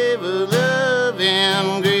ever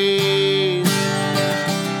loving grace.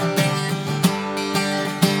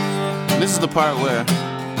 This is the part where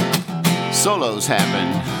solos happen.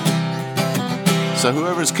 So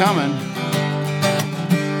whoever's coming,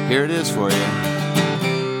 here it is for you.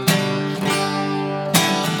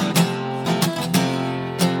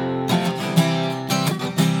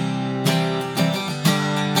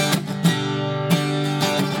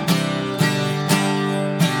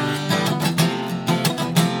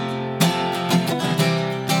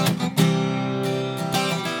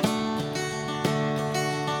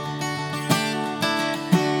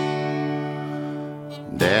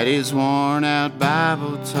 Daddy's worn out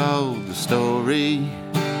Bible told the story.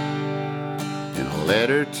 In a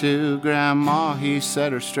letter to Grandma, he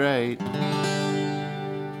set her straight.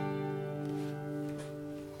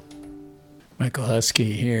 Michael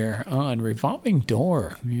Huskey here on Revolving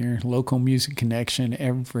Door, your local music connection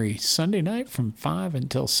every Sunday night from 5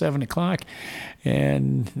 until 7 o'clock.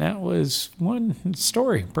 And that was one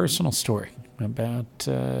story, personal story, about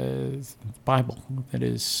the Bible that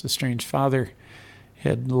his estranged father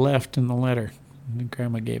had left in the letter that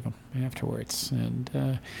Grandma gave him afterwards.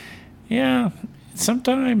 And yeah,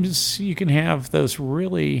 sometimes you can have those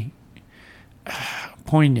really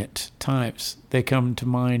poignant times they come to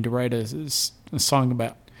mind to write a song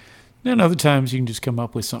about. And other times you can just come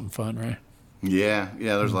up with something fun, right? Yeah,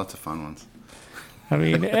 there's lots of fun ones. I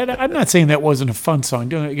mean, and I'm not saying that wasn't a fun song,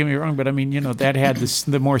 don't get me wrong, but I mean, that had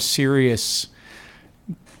the more serious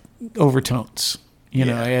overtones. You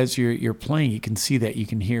know, as you're playing, you can see that, you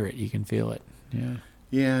can hear it, you can feel it. Yeah.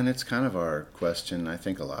 Yeah, and it's kind of our question I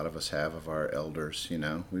think a lot of us have of our elders.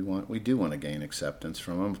 We do want to gain acceptance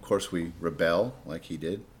from them. Of course, we rebel like he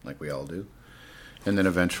did, like we all do. And then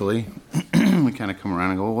eventually we kind of come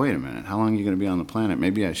around and go, well, wait a minute, how long are you going to be on the planet?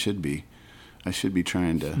 Maybe I should be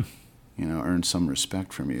trying to, earn some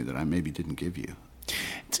respect from you that I maybe didn't give you.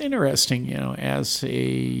 It's interesting, as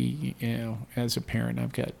a parent,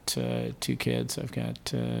 I've got 2 kids, I've got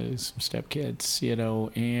some stepkids,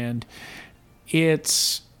 and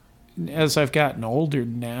it's, as I've gotten older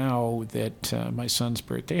now that my son's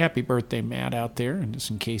birthday, happy birthday, Matt, out there, and just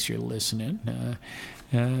in case you're listening,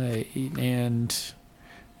 and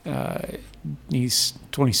he's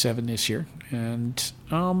 27 this year, and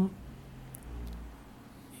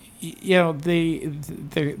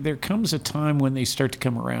there comes a time when they start to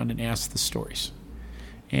come around and ask the stories.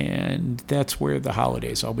 And that's where the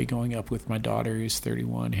holidays, I'll be going up with my daughter who's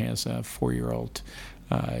 31, has a 4-year-old,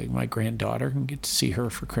 my granddaughter, and get to see her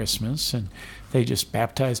for Christmas. And they just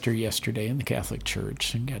baptized her yesterday in the Catholic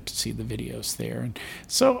Church and got to see the videos there. And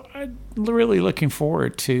so I'm really looking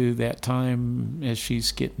forward to that time as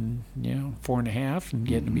she's getting, 4.5 and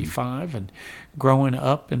getting to be 5 and growing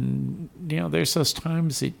up. And, there's those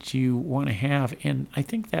times that you want to have. And I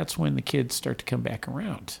think that's when the kids start to come back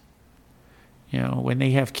around. When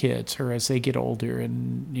they have kids or as they get older,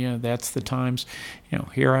 and, that's the times,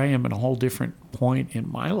 here I am at a whole different point in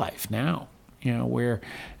my life now, where,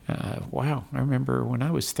 wow, I remember when I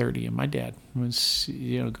was 30 and my dad was,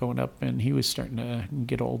 going up and he was starting to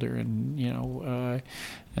get older, and,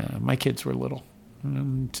 my kids were little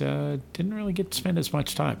and didn't really get to spend as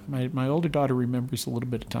much time. My older daughter remembers a little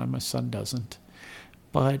bit of time, my son doesn't.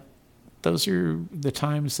 But those are the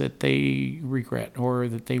times that they regret or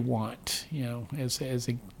that they want, as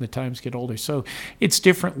the times get older. So it's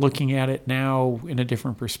different looking at it now in a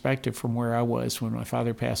different perspective from where I was when my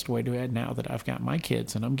father passed away to now that I've got my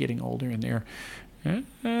kids and I'm getting older and they're,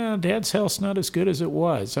 Dad's health's not as good as it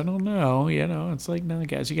was. I don't know, it's like, no,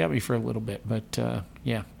 guys, you got me for a little bit, but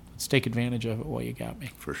let's take advantage of it while you got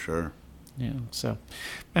me. For sure. Yeah, so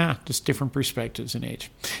just different perspectives in age.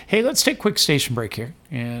 Hey, let's take a quick station break here,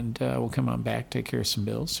 and we'll come on back, take care of some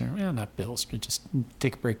bills. Or, not bills, but just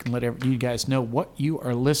take a break and let you guys know what you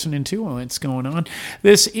are listening to and what's going on.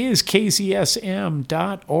 This is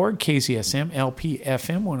KZSM.org, KZSM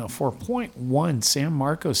LPFM 104.1, San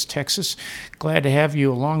Marcos, Texas. Glad to have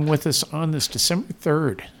you along with us on this December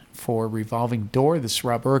 3rd. For Revolving Door. This is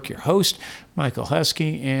Rob Roark, your host, Michael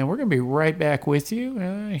Huskey, and we're going to be right back with you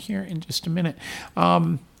here in just a minute.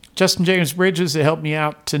 Justin James Bridges that helped me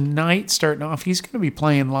out tonight, starting off. He's going to be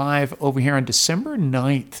playing live over here on December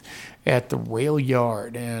 9th at the Rail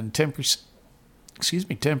Yard, and 10%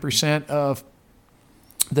 of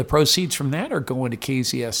the proceeds from that are going to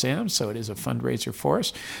KZSM, so it is a fundraiser for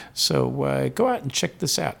us. So go out and check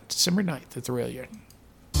this out, December 9th at the Rail Yard.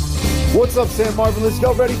 What's up, San Marvelous?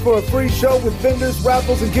 Y'all ready for a free show with vendors,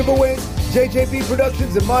 raffles, and giveaways? JJB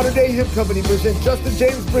Productions and Modern Day Hemp Company present Justin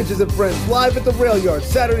James Bridges and Friends live at the Rail Yard,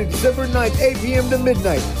 Saturday, December 9th, 8 p.m. to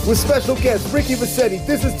midnight, with special guests Ricky Vassetti,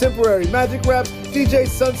 This Is Temporary, Magic Raps, DJ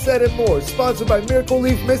Sunset, and more. Sponsored by Miracle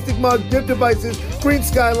Leaf, Mystic Mug, Dip Devices, Green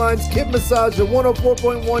Skylines, Kip Massage, and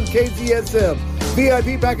 104.1 KZSM.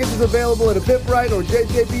 VIP packages available at Eventbrite or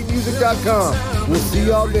jjbmusic.com. We'll see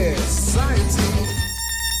y'all there.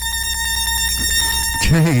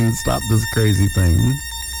 Jane, stop this crazy thing.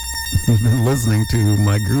 You've been listening to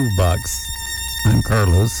my Groove Box. I'm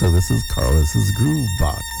Carlos, so this is Carlos's Groove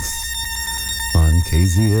Box on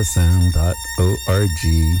KZSM.org,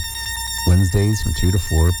 Wednesdays from 2 to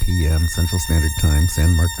 4 p.m. Central Standard Time,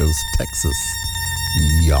 San Marcos, Texas.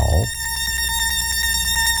 Y'all.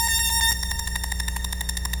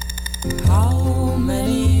 How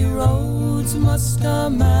many roads must a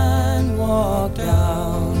man walk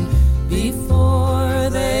down before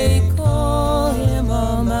they call him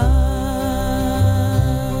a man?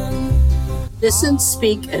 Listen,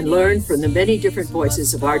 speak, and learn from the many different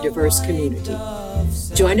voices of our diverse community.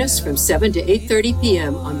 Join us from 7 to 8:30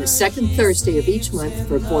 p.m. on the second Thursday of each month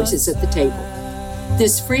for Voices at the Table.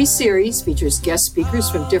 This free series features guest speakers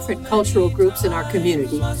from different cultural groups in our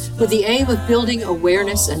community with the aim of building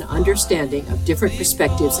awareness and understanding of different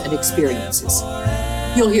perspectives and experiences.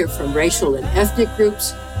 You'll hear from racial and ethnic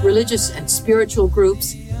groups, religious and spiritual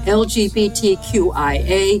groups,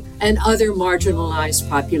 LGBTQIA, and other marginalized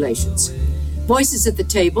populations. Voices at the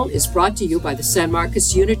Table is brought to you by the San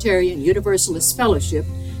Marcos Unitarian Universalist Fellowship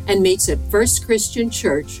and meets at First Christian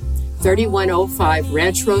Church, 3105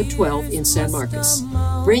 Ranch Road 12 in San Marcos.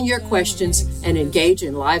 Bring your questions and engage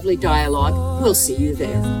in lively dialogue. We'll see you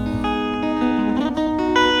there.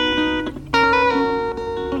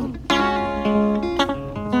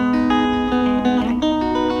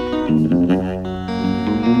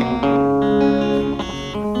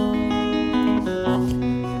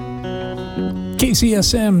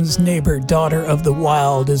 KZSM's Neighbor Daughter of the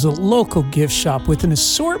Wild is a local gift shop with an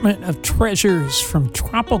assortment of treasures from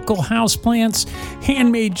tropical houseplants,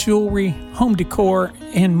 handmade jewelry, home decor,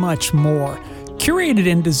 and much more.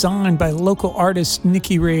 Curated and designed by local artist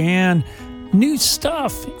Nikki Rayanne, new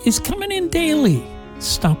stuff is coming in daily.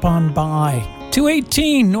 Stop on by.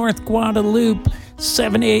 218 North Guadalupe,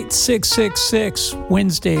 78666,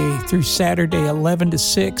 Wednesday through Saturday 11 to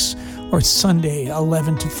 6 or Sunday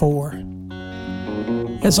 11 to 4.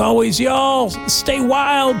 As always, y'all, stay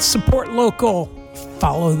wild, support local,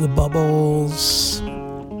 follow the bubbles.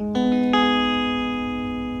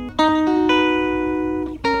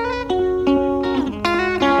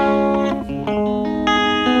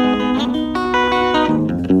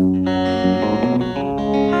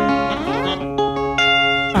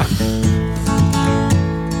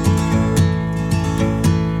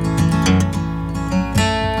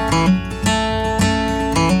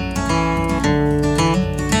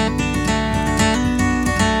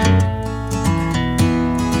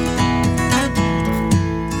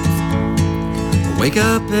 Wake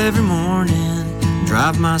up every morning,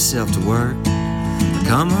 drive myself to work. I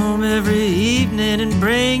come home every evening and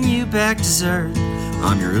bring you back dessert.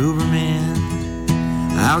 I'm your Uberman,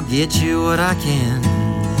 I'll get you what I can.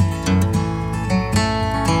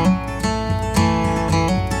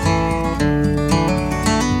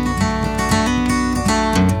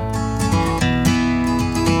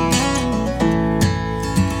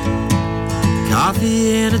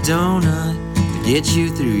 Coffee and a donut, get you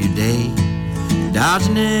through your day.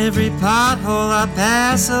 Dodging every pothole I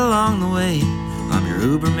pass along the way. I'm your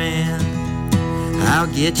Uberman, I'll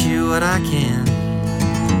get you what I can.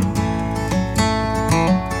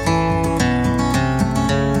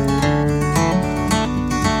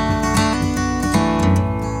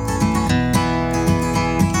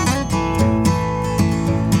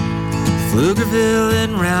 Pflugerville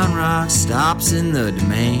and Round Rock stops in the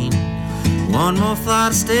Domain. One more flight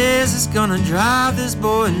of stairs is gonna drive this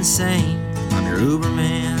boy insane. I'm your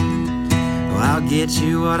Uberman, oh, I'll get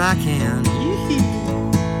you what I can.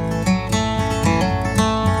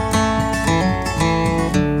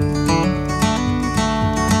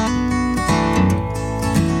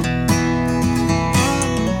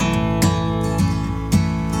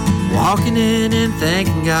 Walking in and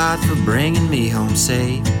thanking God for bringing me home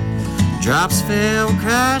safe. Drops fell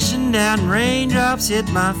crashing down and raindrops hit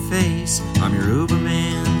my face. I'm your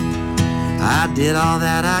Uberman, I did all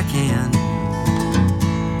that I can.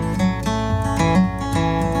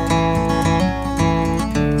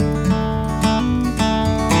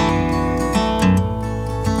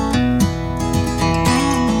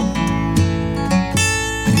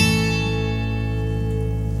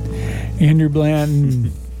 Andrew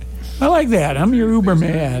Blanton. I like that. I'm your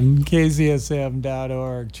Uberman.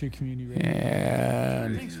 KZSM.org, True Community Radio.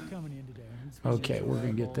 And thanks for coming in today. Okay, we're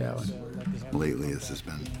going to get that one. Lately, this has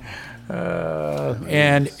been.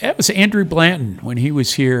 And that was Andrew Blanton when he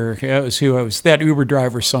was here. That was who I was. That Uber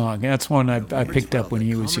driver song. That's one I picked up when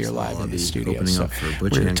he was here live in the studio. So we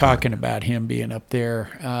were talking about him being up there,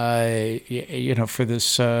 for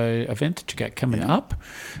this event that you got coming up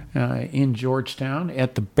in Georgetown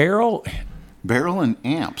at the Barrel and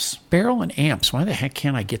Amps. Barrel and Amps. Why the heck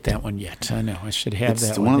can't I get that one yet? I know I should have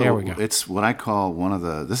that one. There we go. It's what I call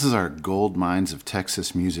this is our Gold Mines of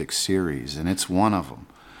Texas Music series, and it's one of them.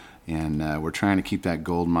 And we're trying to keep that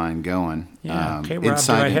gold mine going. Yeah. Okay, Rob,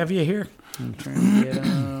 do I have you here? I'm trying to get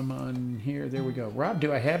on here. There we go. Rob,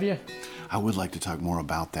 do I have you? I would like to talk more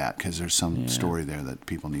about that because there's some story there that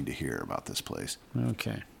people need to hear about this place.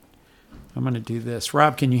 Okay. I'm going to do this.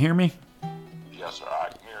 Rob, can you hear me? Yes, sir. I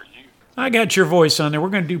can hear you. I got your voice on there. We're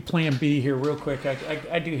going to do Plan B here real quick.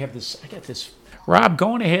 I do have this. I got this. Rob,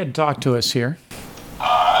 go on ahead and talk to us here. All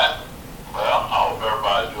right. Well, I hope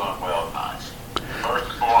everybody's doing well tonight. First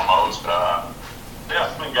and foremost,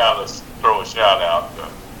 definitely got to throw a shout out to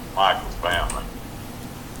Michael's family.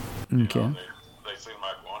 Okay. They seem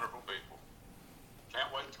like wonderful people.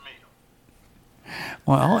 Can't wait to meet them.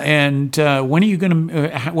 Well, and when are you going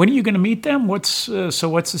to meet them? What's the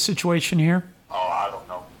situation here? Oh, I don't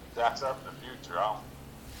know. That's up in the future.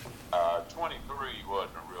 23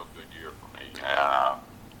 wasn't a real good year for me, and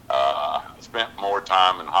I spent more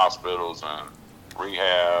time in hospitals and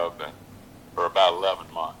rehab and for about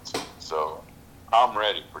 11 months. So I'm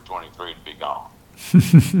ready for 23 to be gone.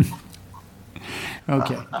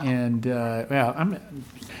 Okay, and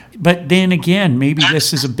but then again, maybe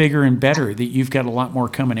this is a bigger and better that you've got a lot more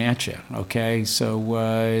coming at you. Okay, so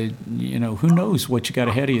who knows what you got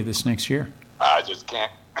ahead of you this next year? I just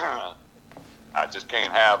can't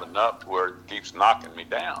have enough where it keeps knocking me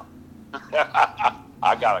down.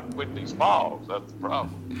 I gotta quit these falls. That's the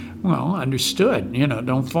problem. Well, understood.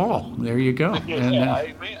 Don't fall. There you go.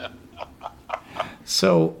 Amen.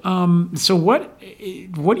 So what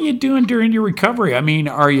are you doing during your recovery? I mean,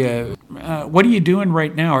 what are you doing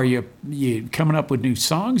right now? Are you coming up with new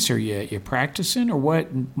songs? Are you practicing, or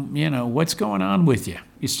what? What's going on with you?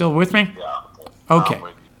 You still with me? Yeah. Okay.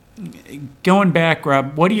 Going back,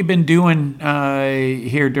 Rob, what have you been doing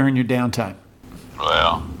here during your downtime?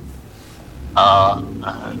 Well, like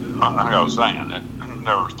I was saying,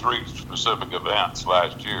 there were 3 specific events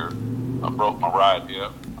last year. I broke my right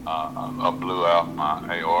hip. I blew out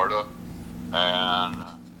my aorta, and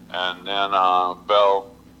then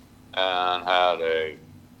fell and had a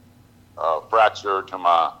fracture to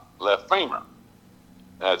my left femur.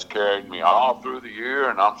 That's carried me all through the year,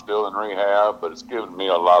 and I'm still in rehab, but it's given me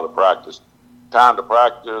a lot of time to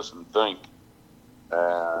practice and think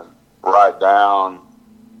and write down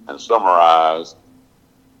and summarize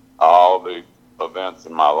all the events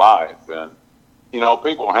in my life. And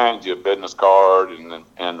people hand you a business card in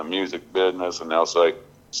the music business, and they'll say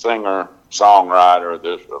singer, songwriter,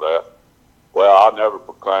 this or that. Well, I never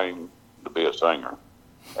proclaimed to be a singer,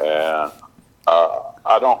 and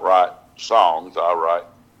I don't write songs. I write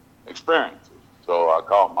experiences. So I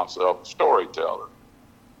call myself a storyteller,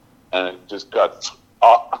 and it just cuts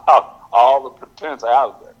all the pretense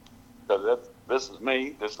out of it, because this is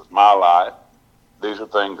me. This is my life. These are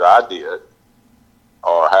things I did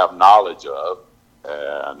or have knowledge of.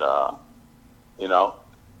 And,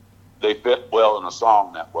 they fit well in a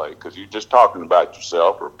song that way, because you're just talking about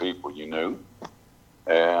yourself or people you knew,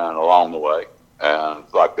 and along the way, and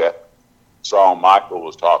like that song Michael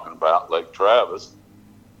was talking about, Lake Travis.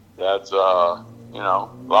 That's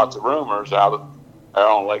lots of rumors out there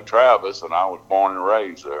on Lake Travis, and I was born and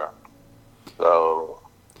raised there, so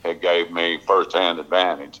it gave me first-hand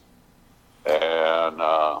advantage. And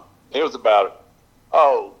it was about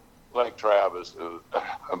Lake Travis,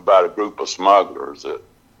 about a group of smugglers that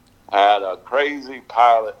had a crazy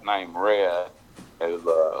pilot named Red, as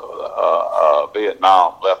a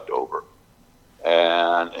Vietnam leftover,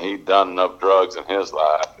 and he'd done enough drugs in his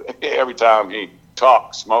life. Every time he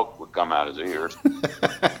talked, smoke would come out his ears.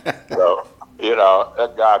 So,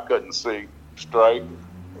 that guy couldn't see straight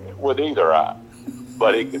with either eye,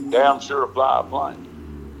 but he could damn sure fly a plane.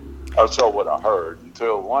 Or so what I heard,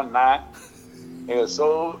 until one night he was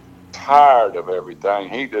so tired of everything,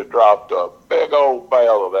 he just dropped a big old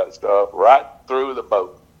bale of that stuff right through the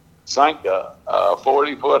boat. Sank a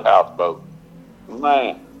 40-foot houseboat.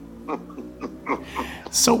 Man.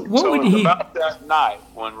 So what would he... about that night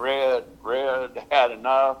when Red had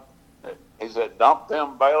enough, he said, dump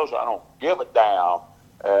them bales, I don't give a damn.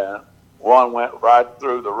 And one went right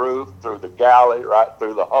through the roof, through the galley, right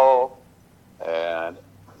through the hull. And,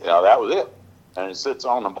 that was it. And it sits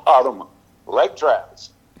on the bottom of Lake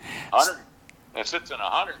Travis. It sits in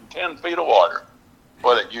 110 feet of water.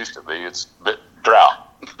 Well, it used to be. It's a bit drought.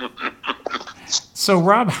 So,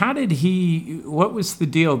 Rob, what was the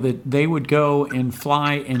deal that they would go and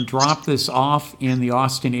fly and drop this off in the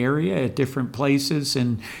Austin area at different places,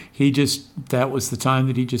 and that was the time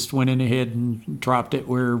that he just went in ahead and dropped it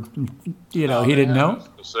where, he didn't know? A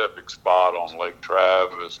specific spot on Lake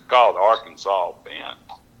Travis called Arkansas Bend,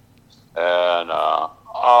 and a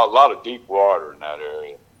lot of deep water in that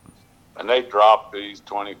area. And they dropped these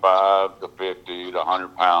 25 to 50 to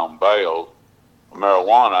 100-pound bales of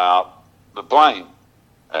marijuana out the plane,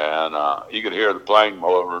 and you could hear the plane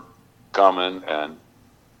motor coming, and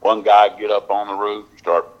one guy get up on the roof and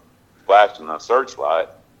start flashing a searchlight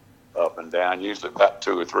up and down, usually about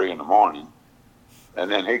 2 or 3 in the morning,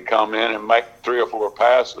 and then he'd come in and make 3 or 4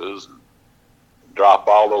 passes and drop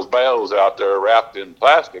all those bales out there wrapped in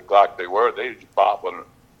plastic like they were. They just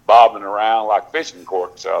bobbing around like fishing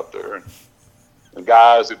corks out there, and the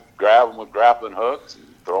guys would grab them with grappling hooks and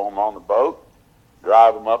throw them on the boat,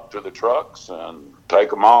 drive them up to the trucks, and take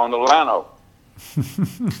them on to Llano.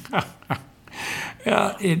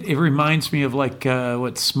 It reminds me of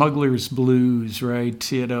what Smuggler's Blues, right?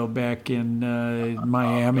 Back in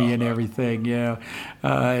Miami and everything. Yeah,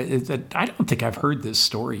 I don't think I've heard this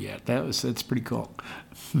story yet. That's pretty cool.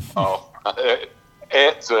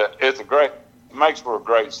 It's a great. It makes for a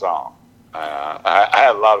great song. I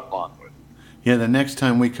had a lot of fun with it. Yeah, the next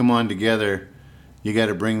time we come on together, you got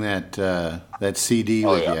to bring that CD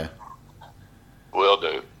with you. Will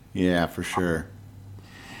do. Yeah, for sure.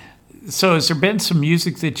 So has there been some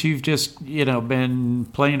music that you've just, been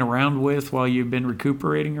playing around with while you've been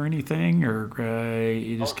recuperating or anything, or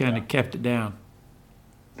you just kind of kept it down?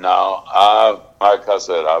 No, like I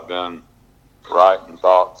said, I've been writing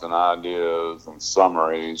thoughts and ideas and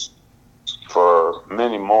summaries for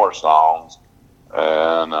many more songs,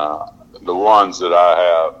 and the ones that I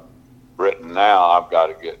have written now, I've got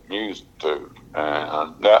to get music to. And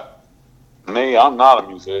I'm not a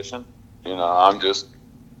musician.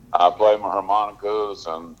 I play my harmonicas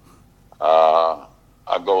and I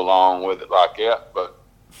go along with it like that. But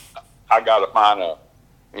I got to find a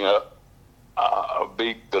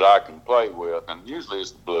beat that I can play with, and usually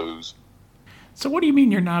it's the blues. So what do you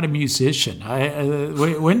mean you're not a musician?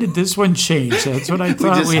 When did this one change? That's what I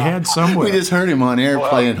thought we had somewhere. We just heard him on air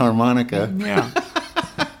playing harmonica. Yeah.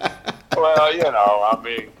 Well,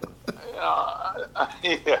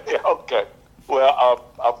 okay. Well,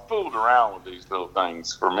 I've fooled around with these little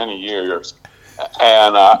things for many years,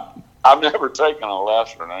 and I've never taken a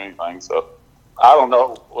lesson or anything, so I don't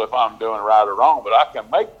know if I'm doing right or wrong, but I can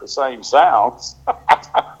make the same sounds.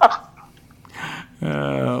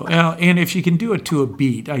 And if you can do it to a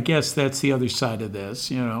beat, I guess that's the other side of this,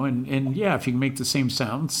 and yeah, if you can make the same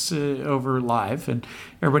sounds over live, and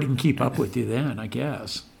everybody can keep up with you then, I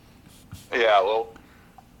guess. Yeah, well,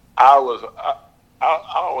 I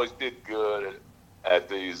always did good at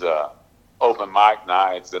these open mic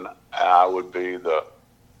nights, and I would be the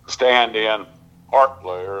stand-in harp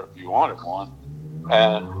player if you wanted one.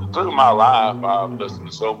 And through my life, I've listened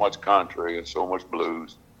to so much country and so much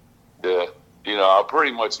blues that, I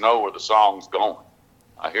pretty much know where the song's going.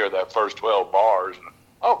 I hear that first 12 bars, and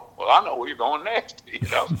I know where you're going next,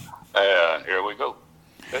 and here we go.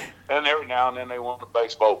 And every now and then they want a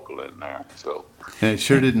bass vocal in there. So. And it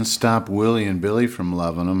sure didn't stop Willie and Billy from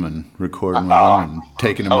loving them and recording with them and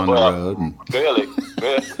taking them on the road. And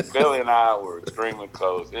Billy and I were extremely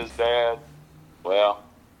close. His dad, well,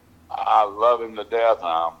 I love him to death, and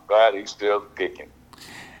I'm glad he's still kicking.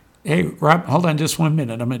 Hey, Rob, hold on just 1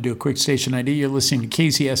 minute. I'm going to do a quick station ID. You're listening to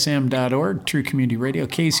KZSM.org, True Community Radio,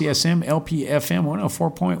 KZSM, LPFM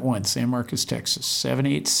 104.1, San Marcos, Texas,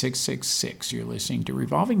 78666. You're listening to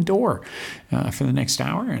Revolving Door for the next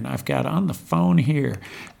hour, and I've got on the phone here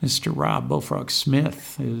Mr. Rob Bullfrog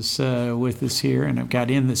Smith is with us here, and I've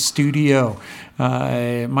got in the studio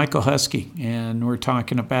Michael Huskey, and we're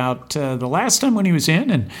talking about the last time when he was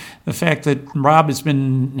in, and the fact that Rob has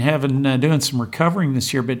been doing some recovering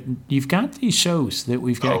this year, but you've got these shows that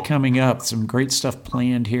we've got coming up, some great stuff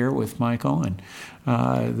planned here with Michael, and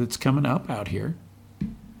that's coming up out here.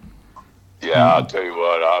 Yeah, I'll tell you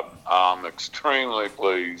what, I'm extremely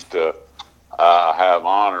pleased to have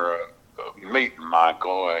honor of meeting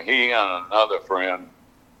Michael. He and another friend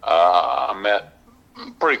I met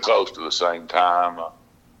pretty close to the same time.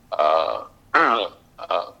 A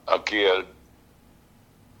kid,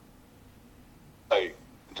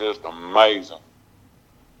 just amazing.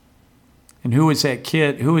 And who was that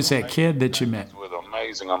kid? Who was that kid that you met? With an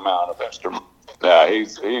amazing amount of instrument. Yeah,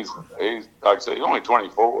 he's like I say, he's only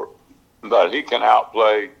 24, but he can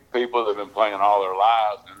outplay people that have been playing all their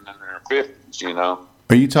lives and in their 50s. You know.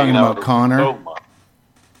 Are you talking about Connor? So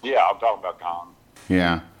yeah, I'm talking about Connor.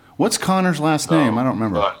 Yeah. What's Connor's last name? I don't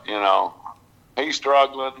remember. But you know, he's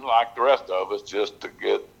struggling like the rest of us just to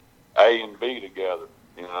get A and B together.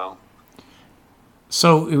 You know.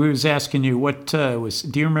 So he was asking you do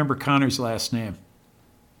you remember Connor's last name?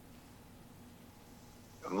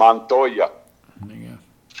 Montoya. There you go.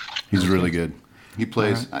 He's really good. He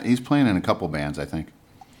plays. He's playing in a couple bands, I think.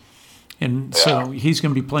 And so he's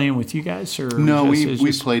going to be playing with you guys, or no?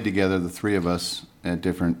 We played together, the three of us, at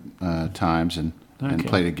different times, and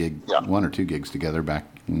played a gig, one or two gigs together back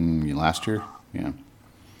last year. Yeah.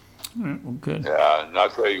 All right, well, good. Yeah, and I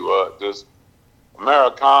tell you what, this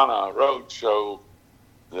Americana Road Show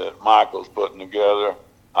that Michael's putting together,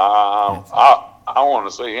 I want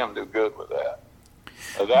to see him do good with that.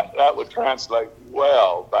 That would translate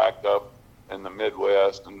well back up in the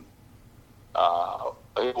Midwest and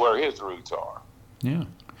where his roots are. Yeah.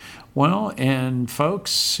 Well, and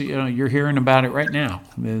folks, you're hearing about it right now.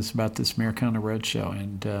 It's about this Americana Road Show,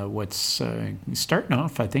 and what's starting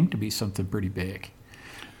off, I think, to be something pretty big.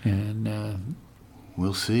 And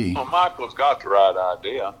we'll see. Well, Michael's got the right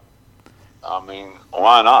idea. I mean,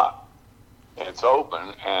 why not? It's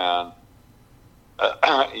open, and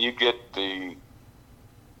you get the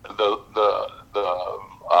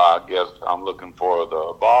I guess I'm looking for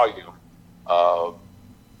the volume of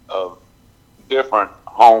different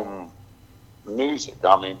home music.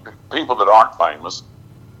 I mean, people that aren't famous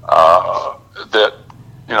that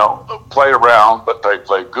play around, but they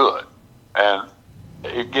play good, and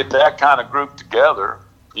you get that kind of group together,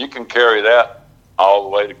 you can carry that all the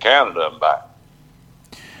way to Canada and back.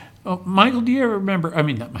 Oh, Michael, do you ever remember? I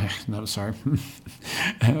mean, no, sorry,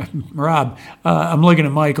 Rob. I'm looking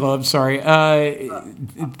at Michael. I'm sorry.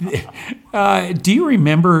 Do you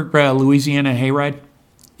remember Louisiana Hayride?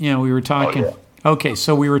 We were talking. Oh, yeah. Okay,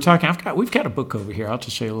 so we were talking. We've got a book over here. I'll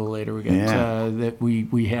just show you a little later. We got that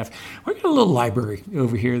we have. We got a little library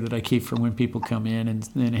over here that I keep for when people come in and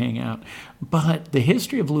then hang out. But the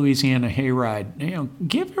history of Louisiana Hayride.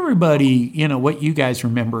 Give everybody what you guys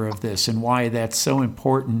remember of this and why that's so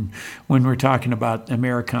important when we're talking about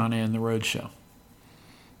Americana and the Road Show.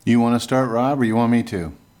 You want to start, Rob, or you want me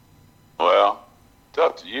to? Well, it's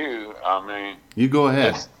up to you. I mean, you go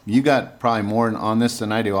ahead. You got probably more on this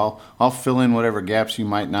than I do. I'll fill in whatever gaps you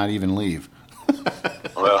might not even leave.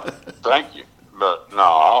 Well, thank you, but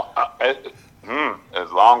no,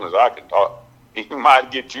 as long as I can talk, you might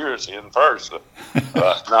get yours in first.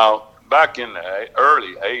 Now, back in the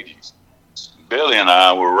early '80s, Billy and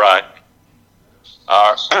I were writing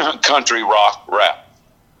our country rock rap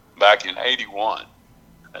back in '81.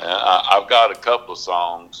 I've got a couple of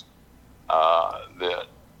songs that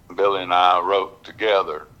Billy and I wrote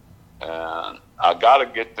together, and I got to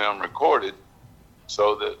get them recorded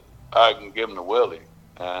so that I can give them to Willie.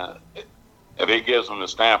 And if he gives them the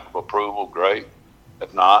stamp of approval, great.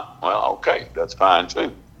 If not, well, okay, that's fine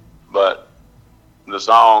too. But the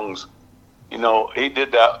songs, he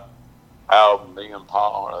did that album, Me and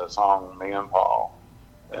Paul, that song, Me and Paul.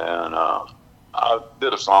 And I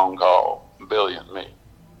did a song called Billy and Me.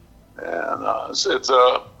 And it's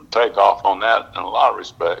a takeoff on that in a lot of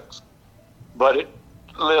respects. But it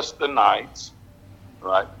lists the nights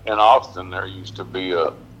right in Austin, there used to be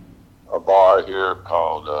a bar here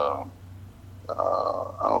called,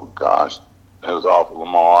 oh gosh, it was off of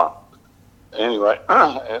Lamar. Anyway,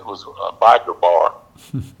 it was a biker bar,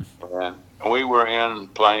 and we were in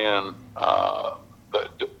playing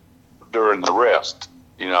during the rest,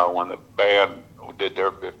 when the band did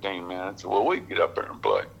their 15 minutes. Well, we'd get up there and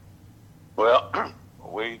play. Well,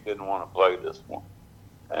 we didn't want to play this one,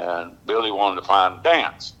 and Billy wanted to find a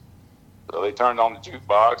dance. So they turned on the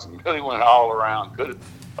jukebox, and Billy went all around, couldn't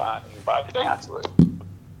find anybody to dance with.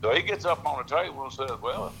 So he gets up on the table and says,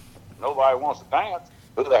 well, if nobody wants to dance,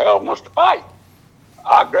 who the hell wants to fight?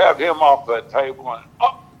 I grabbed him off that table and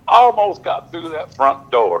almost got through that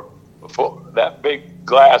front door before that big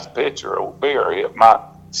glass pitcher of beer hit my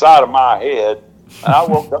side of my head. And I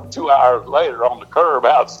woke up 2 hours later on the curb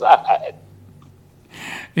outside.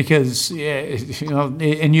 Because,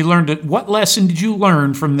 and you learned it. What lesson did you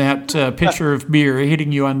learn from that pitcher of beer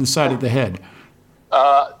hitting you on the side of the head?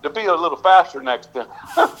 To be a little faster next time.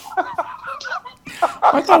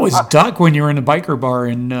 I thought it was duck when you were in a biker bar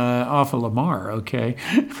in off of Lamar. Okay.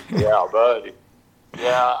 Yeah, buddy.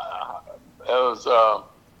 Yeah, it was.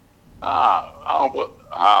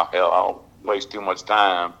 I don't waste too much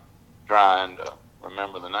time trying to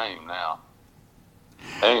remember the name now.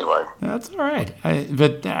 Anyway, that's all right.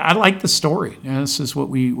 But I like the story. This is what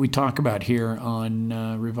we talk about here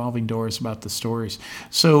on Revolving Doors, about the stories.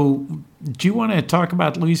 So, do you want to talk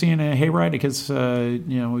about Louisiana Hayride? Because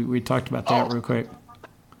we talked about that real quick.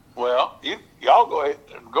 Well, y'all go ahead.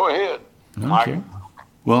 Okay. Michael.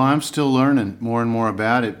 Well, I'm still learning more and more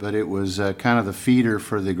about it, but it was kind of the feeder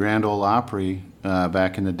for the Grand Ole Opry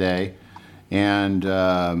back in the day, and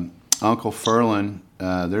Uncle Furlan.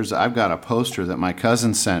 I've got a poster that my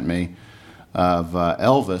cousin sent me of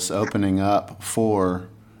Elvis opening up for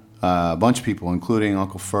a bunch of people, including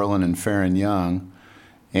Uncle Furlan and Farron Young.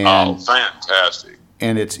 And, fantastic!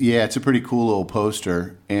 And it's a pretty cool little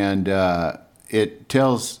poster, and it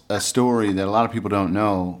tells a story that a lot of people don't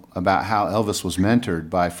know about how Elvis was mentored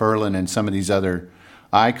by Furlan and some of these other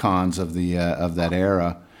icons of the of that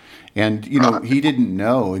era. And he didn't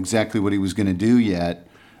know exactly what he was going to do yet.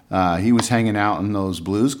 He was hanging out in those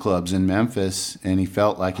blues clubs in Memphis, and he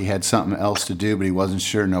felt like he had something else to do, but he wasn't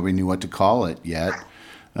sure. Nobody knew what to call it yet.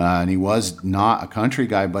 And he was not a country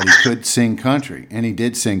guy, but he could sing country, and he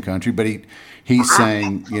did sing country, but he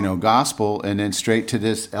sang, gospel, and then straight to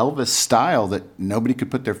this Elvis style that nobody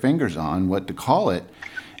could put their fingers on what to call it.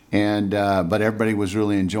 And but everybody was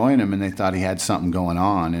really enjoying him, and they thought he had something going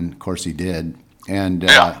on, and of course he did. And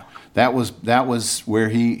that was where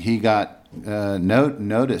he got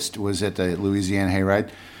noticed, was at the Louisiana Hayride.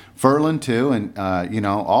 Furlan too, and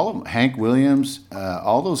all of them, Hank Williams,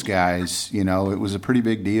 all those guys. It was a pretty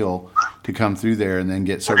big deal to come through there and then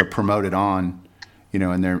get sort of promoted on,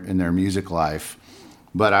 in their music life.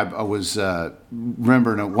 But I was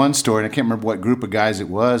remembering one story, and I can't remember what group of guys it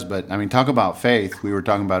was, but I mean, talk about faith. We were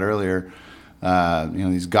talking about earlier,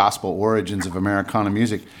 these gospel origins of Americana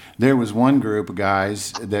music. There was one group of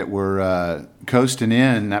guys that were coasting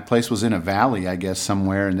in. That place was in a valley, I guess,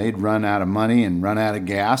 somewhere, and they'd run out of money and run out of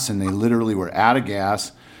gas, and they literally were out of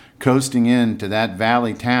gas, coasting in to that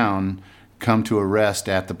valley town, come to a rest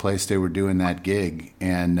at the place they were doing that gig,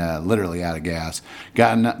 and literally out of gas.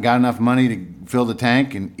 Got enough money to fill the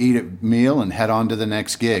tank and eat a meal and head on to the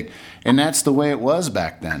next gig. And that's the way it was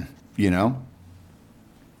back then,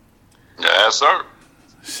 Yes, sir.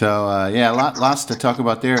 So, lots to talk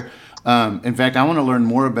about there. In fact, I want to learn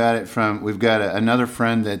more about it from, we've got another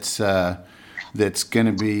friend that's going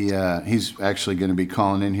to be, he's actually going to be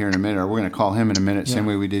calling in here in a minute, or we're going to call him in a minute, same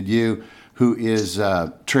way we did you, who is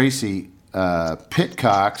Tracy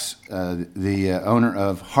Pitcox, the owner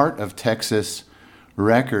of Heart of Texas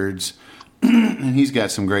Records. And he's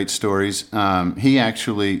got some great stories. He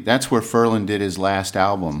actually, that's where Furlan did his last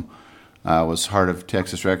album. Was Heart of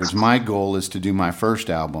Texas Records. My goal is to do my first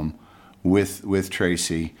album with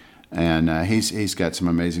Tracy, and he's got some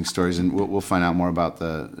amazing stories, and we'll find out more about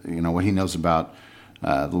what he knows about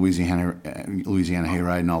Louisiana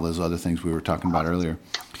Hayride and all those other things we were talking about earlier.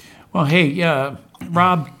 Well, hey,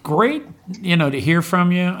 Rob, great, to hear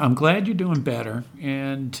from you. I'm glad you're doing better.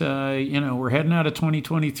 And, we're heading out of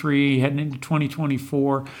 2023, heading into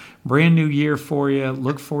 2024. Brand new year for you.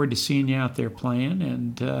 Look forward to seeing you out there playing.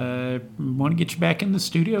 And want to get you back in the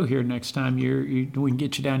studio here next time we can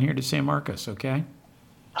get you down here to San Marcos, okay?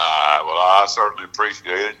 Well, I certainly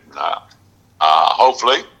appreciate it.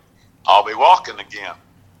 Hopefully, I'll be walking again.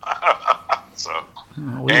 So,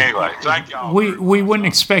 anyway, thank y'all. We wouldn't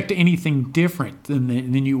expect anything different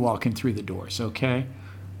than you walking through the doors, okay?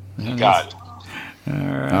 You got it. All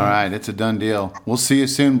right, it's a done deal. We'll see you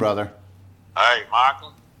soon, brother. Hey,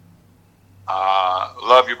 Michael.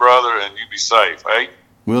 Love you, brother, and you be safe, hey?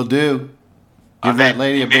 Will do. Give that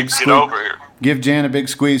lady a big squeeze. Get over here. Give Jan a big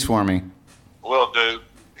squeeze for me. Will do.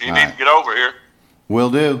 You need to get over here. Will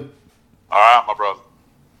do. All right, my brother.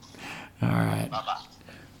 All right. Bye-bye.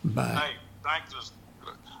 Bye. Hey,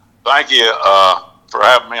 thank you for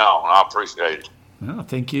having me on. I appreciate it. Well,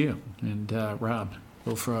 thank you. And Rob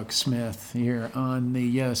Bullfrog Smith here on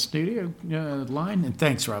the studio line. And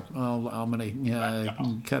thanks, Rob. I'm going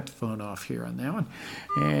to cut the phone off here on that one.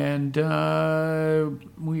 And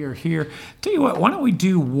we are here. Tell you what, why don't we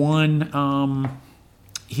do one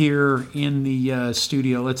here in the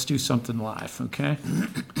studio? Let's do something live, okay?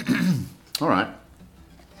 All right.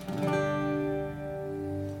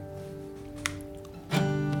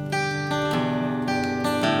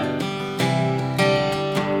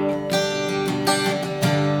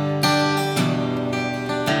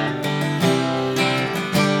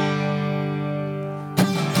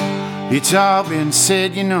 It's all been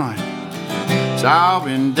said, you know it. It's all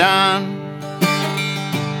been done.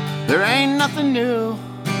 There ain't nothing new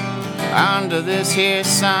under this here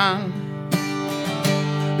sun,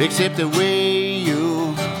 except the way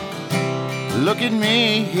you look at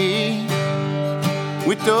me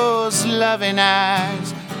with those loving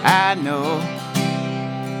eyes. I know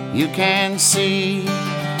you can see.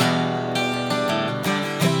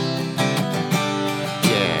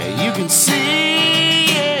 Yeah, you can see.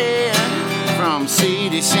 From sea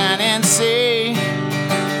to shining sea,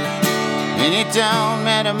 and it don't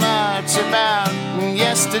matter much about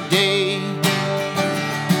yesterday.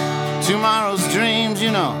 Tomorrow's dreams,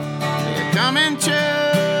 you know, they're coming true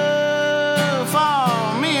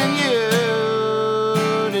for me and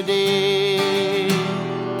you today.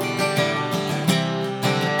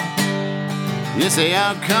 Yes, they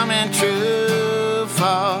are coming true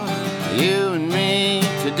for you and me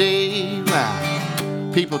today. Wow.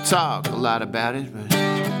 People talk a lot about it,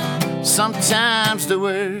 but sometimes the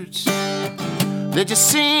words, they just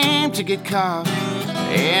seem to get caught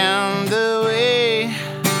in the way.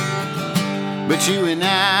 But you and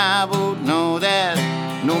I both know that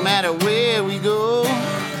no matter where we go,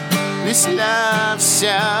 this love's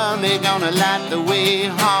surely gonna light the way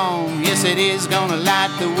home. Yes, it is gonna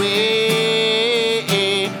light the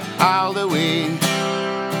way, all the way,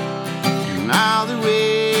 all the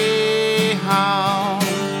way home.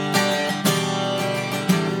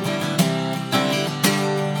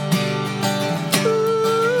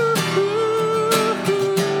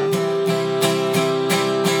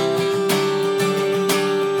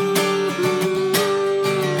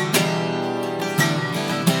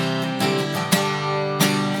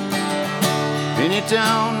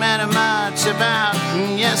 Don't matter much about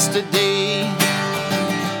yesterday.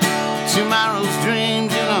 Tomorrow's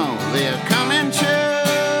dreams, you know, they're coming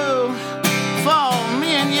true for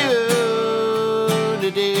me and you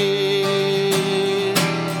today.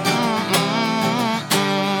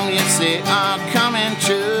 Yes, they are coming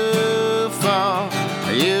true for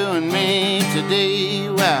you and me today.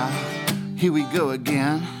 Well, here we go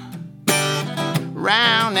again,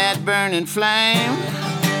 round that burning flame.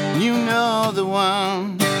 You know the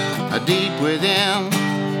one deep within.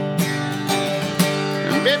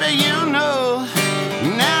 And baby, you know,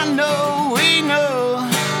 and I know, we know,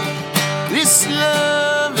 this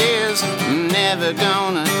love is never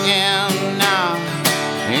gonna end now.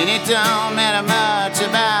 And it don't matter much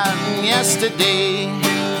about yesterday.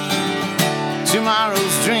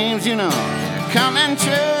 Tomorrow's dreams, you know, they're coming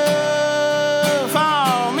true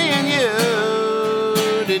for me and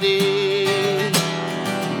you today.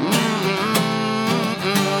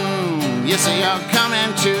 Yes, they are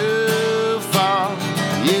coming true for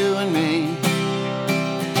you and me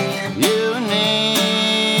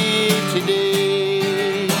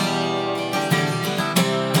today.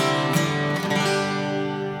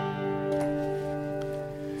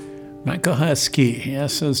 Michael Huskey,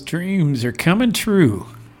 yes, those dreams are coming true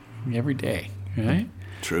every day, right?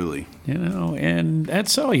 Truly. You know, and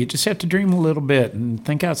that's all. You just have to dream a little bit and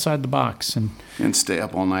think outside the box. And stay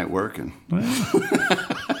up all night working. Well,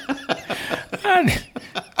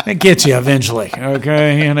 it gets you eventually,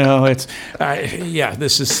 okay? You know, it's,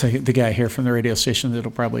 this is the guy here from the radio station that'll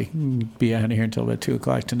probably be out here until about 2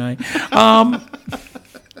 o'clock tonight.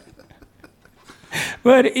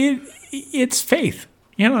 But it's faith,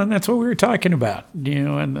 you know, and that's what we were talking about, you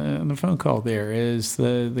know, and the phone call there is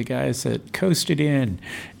the guys that coasted in.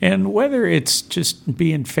 And whether it's just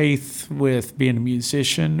being faith with being a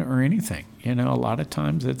musician or anything, you know, a lot of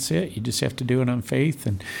times that's it. You just have to do it on faith,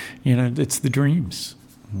 and, you know, it's the dreams.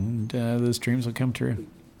 And those dreams will come true.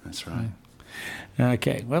 That's right.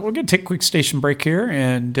 Okay, well, we're going to take a quick station break here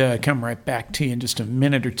and come right back to you in just a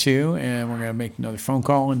minute or two, and we're going to make another phone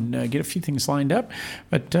call and get a few things lined up.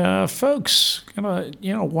 But, folks,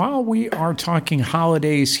 while we are talking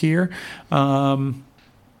holidays here, and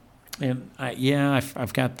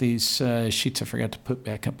I've got these sheets I forgot to put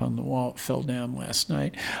back up on the wall. It fell down last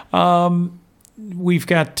night. We've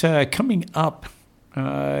got coming up.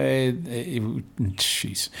 It's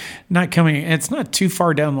not too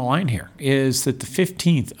far down the line here, is that the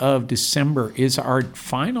 15th of December is our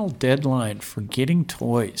final deadline for getting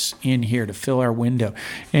toys in here to fill our window.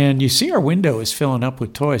 And you see our window is filling up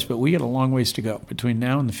with toys, but we got a long ways to go between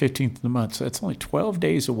now and the 15th of the month. So that's only 12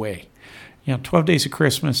 days away. 12 days of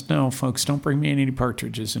Christmas. No, folks, don't bring me any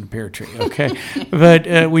partridges in a pear tree, okay?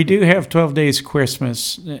 But we do have 12 days of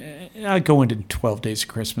Christmas. I'll go into 12 days of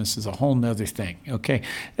Christmas is a whole nother thing, okay?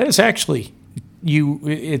 That is actually,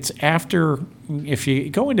 it's after, if you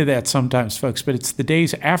go into that sometimes, folks, but it's the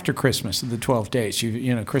days after Christmas of the 12 days.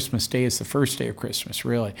 Christmas Day is the first day of Christmas,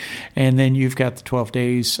 really. And then you've got the 12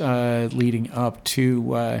 days leading up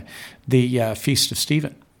to the Feast of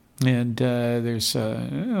Stephen. And there's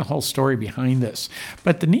a whole story behind this.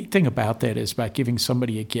 But the neat thing about that is about giving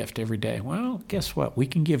somebody a gift every day. Well, guess what? We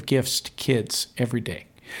can give gifts to kids every day.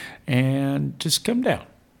 And just come down.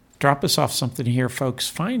 Drop us off something here, folks.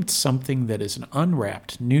 Find something that is an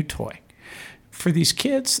unwrapped new toy. For these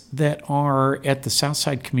kids that are at the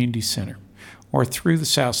Southside Community Center or through the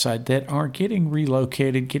Southside that are getting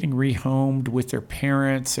relocated, getting rehomed with their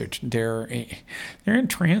parents, they're in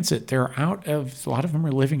transit. A lot of them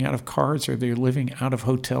are living out of cars or they're living out of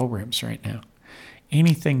hotel rooms right now.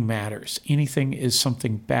 Anything matters. Anything is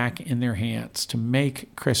something back in their hands to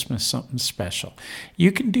make Christmas something special.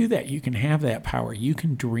 You can do that. You can have that power. You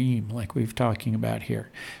can dream like we've talking about here.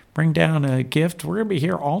 Bring down a gift. We're going to be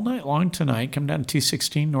here all night long tonight. Come down to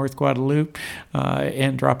 216 North Guadalupe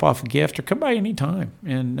and drop off a gift, or come by any time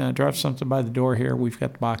and drop something by the door here. We've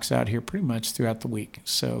got the box out here pretty much throughout the week.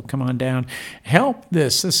 So come on down. Help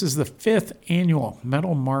this. This is the 5th annual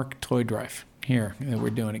Metal Mark Toy Drive here that we're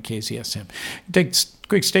doing at KZSM. Take a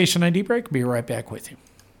quick station ID break. Be right back with you.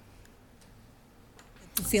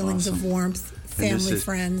 The feelings of warmth, family,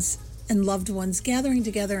 friends, and loved ones gathering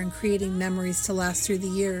together and creating memories to last through the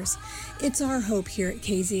years. It's our hope here at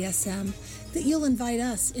KZSM that you'll invite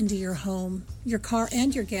us into your home, your car,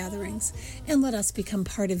 and your gatherings, and let us become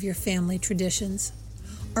part of your family traditions.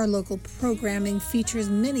 Our local programming features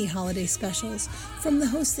many holiday specials from the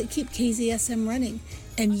hosts that keep KZSM running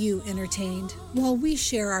and you entertained. While we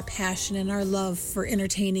share our passion and our love for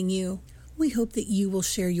entertaining you, we hope that you will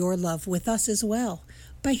share your love with us as well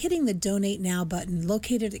by hitting the Donate Now button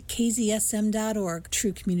located at kzsm.org.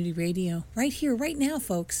 True Community Radio. Right here, right now,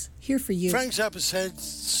 folks. Here for you. Frank Zappa said,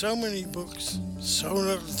 so many books, so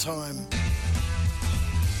little time.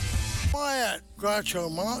 Why at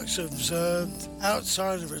Groucho Marx observed,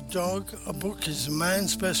 outside of a dog, a book is a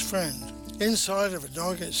man's best friend. Inside of a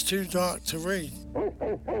dog, it's too dark to read.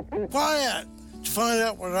 Quiet! To find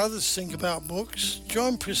out what others think about books,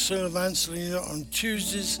 join Priscilla Lancelina on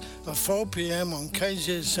Tuesdays at 4 p.m. on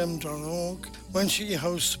kzsm.org when she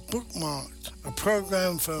hosts Bookmarked, a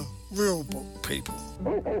program for real book people.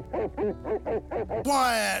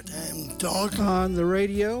 Quiet, damn dog. On the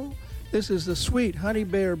radio, this is the Sweet Honey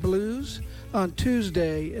Bear Blues on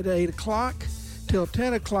Tuesday at 8 o'clock. Till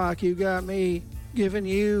 10 o'clock, you got me giving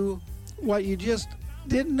you what you just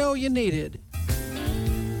didn't know you needed.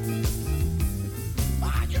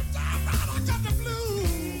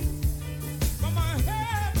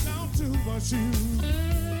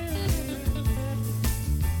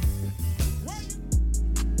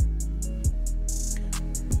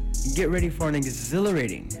 Get ready for an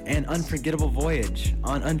exhilarating and unforgettable voyage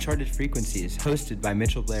on uncharted frequencies, hosted by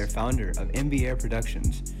Mitchell Blair, founder of MB Air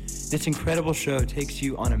Productions. This incredible show takes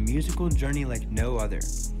you on a musical journey like no other.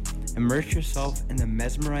 Immerse yourself in the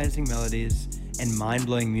mesmerizing melodies and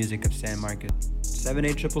mind-blowing music of San Marcos.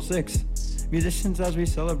 78666. Musicians as we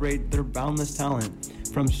celebrate their boundless talent.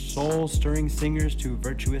 From soul-stirring singers to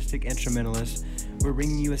virtuistic instrumentalists, we're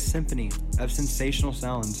bringing you a symphony of sensational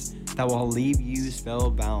sounds that will leave you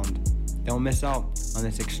spellbound. Don't miss out on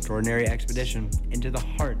this extraordinary expedition into the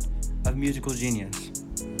heart of musical genius.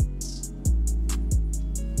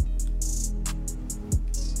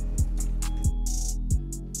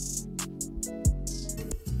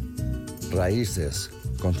 Raíces,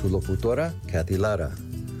 con su locutora Kathy Lara.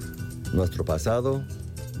 Nuestro pasado,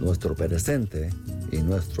 nuestro presente y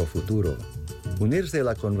nuestro futuro. Unirse a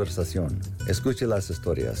la conversación. Escuche las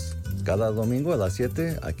historias. Cada domingo a las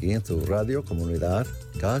 7 aquí en su radio comunidad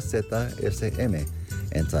KZSM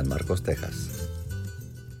en San Marcos, Texas.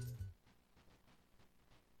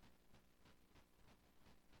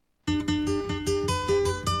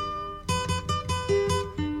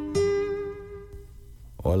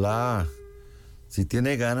 Hola. Si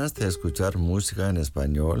tiene ganas de escuchar música en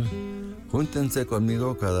español, júntense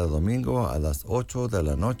conmigo cada domingo a las 8 de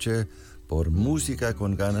la noche por Música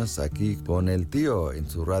con Ganas aquí con el tío en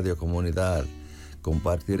su radio comunidad.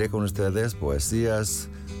 Compartiré con ustedes poesías,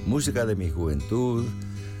 música de mi juventud,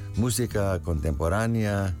 música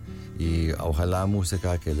contemporánea y ojalá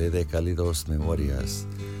música que le dé cálidos memorias.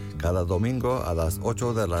 Cada domingo a las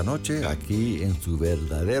 8 de la noche aquí en su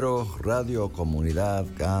verdadero radio comunidad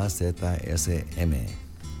KZSM.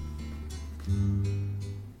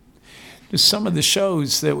 Just some of the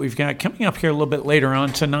shows that we've got coming up here a little bit later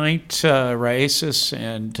on tonight, Raíces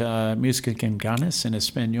and Música con Ganas in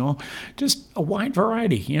Espanol. Just a wide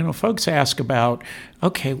variety. You know, folks ask about,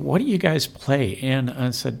 okay, what do you guys play? And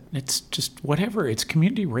I said, it's just whatever. It's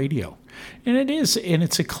community radio. And it is, and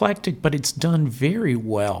it's eclectic, but it's done very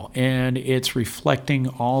well. And it's reflecting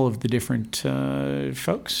all of the different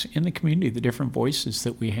folks in the community, the different voices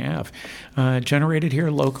that we have, generated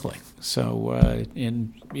here locally. So,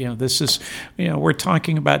 and, you know, this is, you know, we're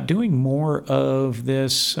talking about doing more of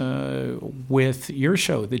this with your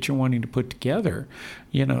show that you're wanting to put together,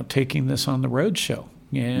 you know, taking this on the road show.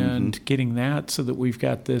 And getting that so that we've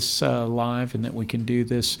got this live and that we can do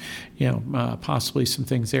this, you know, possibly some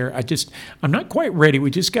things there. I'm not quite ready.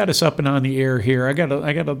 We just got us up and on the air here. and I'm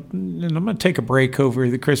going to take a break over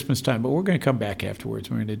the Christmas time, but we're going to come back afterwards.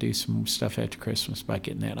 We're going to do some stuff after Christmas by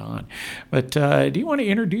getting that on. But do you want to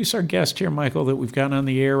introduce our guest here, Michael, that we've got on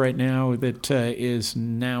the air right now that is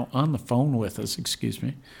now on the phone with us? Excuse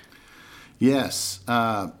me. Yes.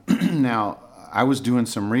 Now, I was doing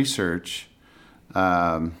some research.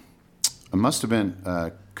 It must have been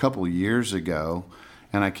a couple years ago,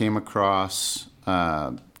 and I came across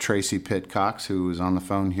Tracy Pitcox, who was on the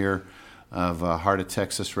phone here of Heart of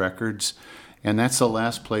Texas Records, and that's the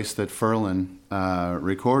last place that Ferlin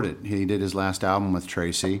recorded. He did his last album with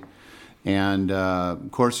Tracy, and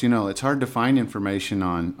of course, you know, it's hard to find information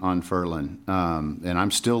on Ferlin, and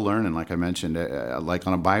I'm still learning, like I mentioned, like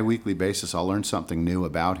on a bi-weekly basis, I'll learn something new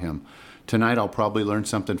about him. Tonight I'll probably learn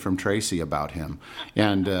something from Tracy about him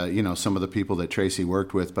and, you know, some of the people that Tracy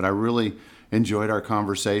worked with. But I really enjoyed our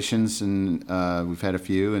conversations, and we've had a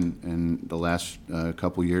few in the last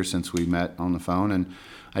couple years since we met on the phone. And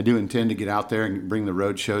I do intend to get out there and bring the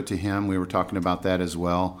road show to him. We were talking about that as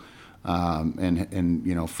well, and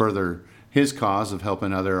you know, further his cause of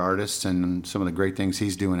helping other artists and some of the great things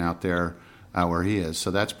he's doing out there where he is. So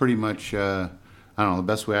that's pretty much, I don't know, the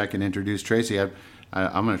best way I can introduce Tracy.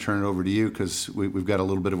 I'm going to turn it over to you because we've got a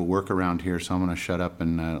little bit of a workaround here, so I'm going to shut up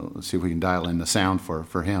and see if we can dial in the sound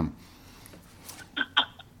for him.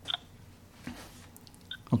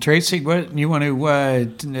 Well, Tracy, what you want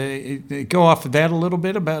to go off of that a little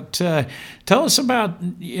bit about? Tell us about,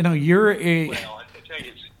 you know, your. Well, I tell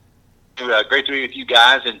you, it's great to be with you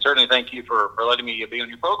guys, and certainly thank you for letting me be on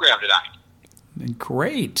your program tonight.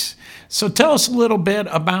 Great. So tell us a little bit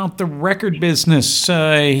about the record business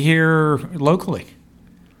here locally.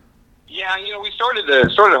 Yeah, you know, we started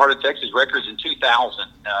Heart of Texas Records in 2000.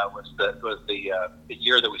 Was the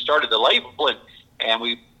year that we started the label, and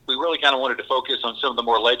we really kind of wanted to focus on some of the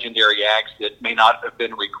more legendary acts that may not have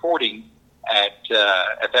been recording at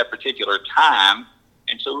that particular time.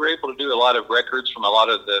 And so we were able to do a lot of records from a lot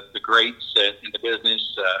of the greats in the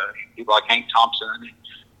business, people like Hank Thompson, and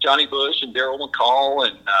Johnny Bush, and Daryl McCall,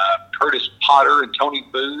 and Curtis Potter, and Tony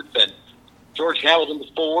Booth, and George Hamilton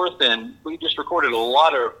IV, and we just recorded a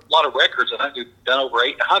lot of records. I think we've done over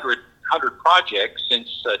 800 projects since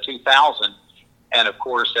 2000. And of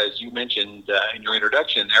course, as you mentioned in your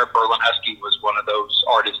introduction there, Ferlin Huskey was one of those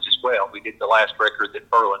artists as well. We did the last record that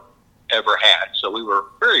Ferlin ever had, so we were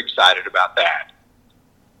very excited about that.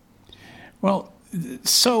 Well,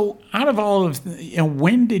 so out of all of, you know,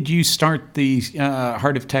 when did you start the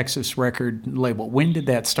Heart of Texas record label? When did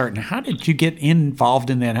that start, and how did you get involved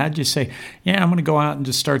in that? How did you say, yeah, I'm going to go out and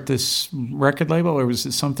just start this record label, or was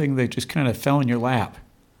it something that just kind of fell in your lap?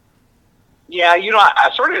 Yeah, you know, I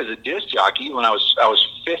started as a disc jockey when I was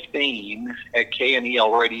 15 at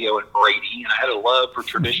KNEL Radio in Brady, and I had a love for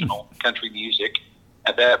traditional country music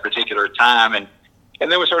at that particular time, and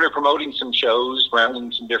then we started promoting some shows,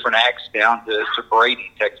 bringing some different acts down to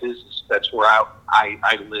Brady, Texas. That's where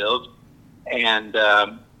I live, and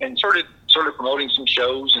started promoting some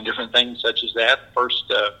shows and different things such as that. The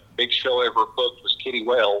first big show ever booked was Kitty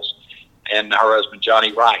Wells and her husband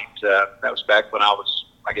Johnny Wright. That was back when I was,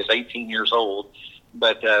 I guess, 18 years old.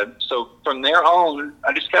 But so from there on,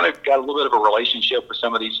 I just kind of got a little bit of a relationship with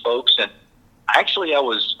some of these folks, and actually I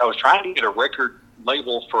was trying to get a record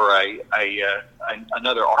label for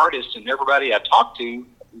another artist, and everybody I talked to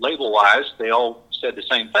label wise, they all said the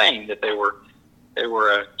same thing, that they were they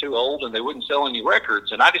were too old and they wouldn't sell any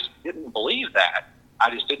records. And I just didn't believe that. I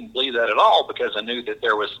just didn't believe that at all, because I knew that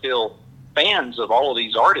there was still fans of all of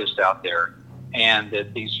these artists out there, and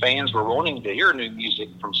that these fans were wanting to hear new music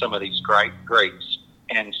from some of these greats.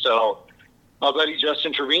 And so my buddy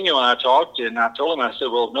Justin Trevino and I talked, and I told him, I said,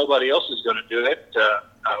 well, if nobody else is going to do it,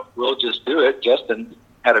 we'll just do it. Justin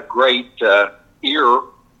had a great ear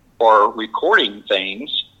for recording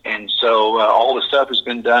things, and so all the stuff has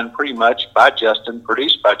been done pretty much by Justin,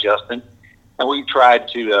 produced by Justin, and we tried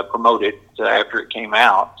to promote it after it came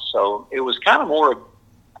out. So it was kind of more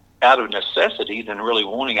out of necessity than really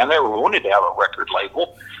wanting. I never wanted to have a record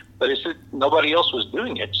label, but it's that nobody else was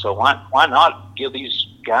doing it. So why not give these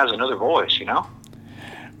guys another voice, you know?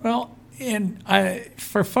 Well, and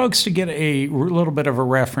for folks to get a little bit of a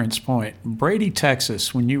reference point, Brady,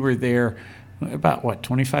 Texas, when you were there, about what,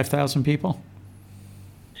 25,000 people?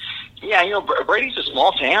 Yeah, you know, Brady's a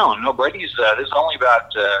small town. You know, Brady's there's only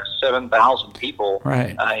about 7,000 people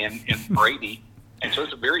in Brady, and so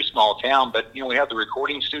it's a very small town. But you know, we have the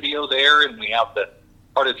recording studio there, and we have the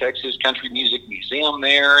Heart of Texas Country Music Museum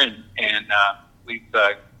there, and we've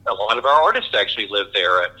a lot of our artists actually live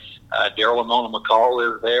there. Daryl and Mona McCall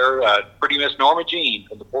live there. Pretty Miss Norma Jean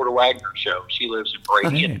from the Porter Wagner Show, she lives in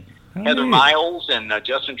Brady. And Heather Miles and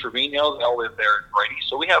Justin Trevino, they all live there in Brady.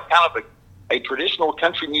 So we have kind of a traditional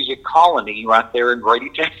country music colony right there in Brady,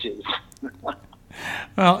 Texas.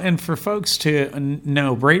 Well, and for folks to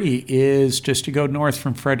know, Brady is just to go north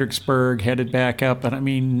from Fredericksburg, headed back up, and I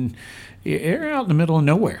mean, you're out in the middle of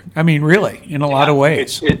nowhere. I mean, really, in a lot of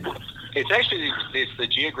ways. It's actually the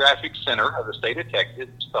geographic center of the state of Texas.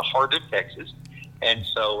 It's the heart of Texas, and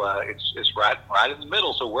so it's right in the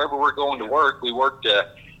middle. So wherever we're going to work, we worked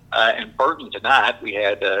in Burton tonight. We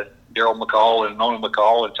had Daryl McCall and Mona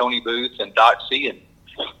McCall and Tony Booth and Dotsy and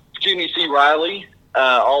Jimmy C. Riley,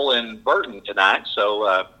 all in Burton tonight.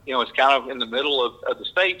 So, you know, it's kind of in the middle of the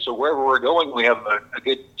state. So wherever we're going, we have a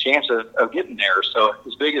good chance of getting there. So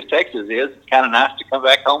as big as Texas is, it's kind of nice to come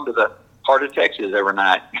back home to the heart of Texas every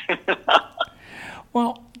night.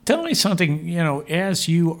 Well, tell me something, you know, as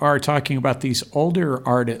you are talking about these older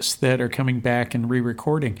artists that are coming back and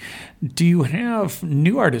re-recording, do you have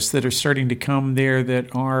new artists that are starting to come there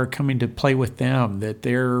that are coming to play with them, that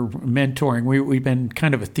they're mentoring? We've been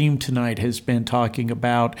kind of a theme tonight has been talking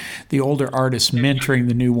about the older artists mentoring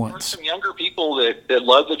the new ones. Some younger people that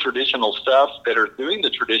love the traditional stuff, that are doing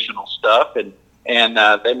the traditional stuff, and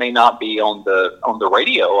they may not be on the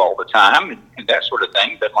radio all the time and that sort of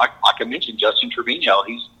thing. But like I mentioned, Justin Trevino,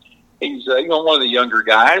 he's you know, one of the younger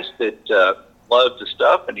guys that love the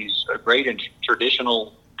stuff, and he's great in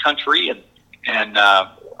traditional country, and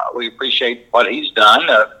we appreciate what he's done.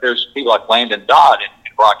 There's people like Landon Dodd and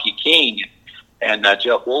Rocky King and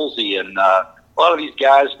Jeff Woolsey, and a lot of these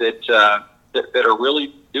guys that are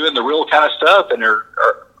really doing the real kind of stuff, and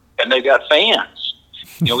they've got fans.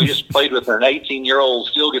 You know, we just played with an 18-year-old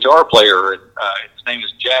steel guitar player. His name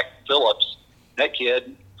is Jack Phillips. That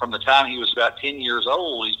kid, from the time he was about 10 years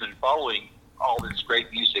old, he's been following all this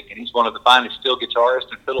great music, and he's one of the finest steel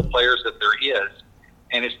guitarists and fiddle players that there is.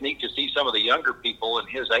 And it's neat to see some of the younger people in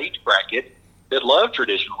his age bracket that love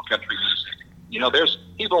traditional country music. You know, there's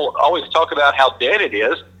people always talk about how dead it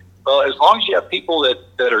is. Well, as long as you have people that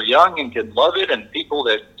are young and can love it, and people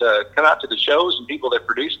that come out to the shows, and people that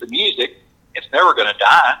produce the music, it's never going to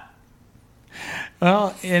die.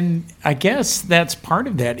 Well, and I guess that's part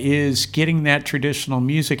of that, is getting that traditional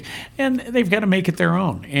music, and they've got to make it their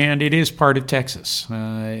own, and it is part of Texas.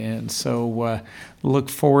 And so look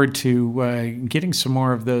forward to getting some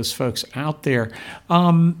more of those folks out there.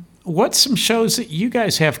 What's some shows that you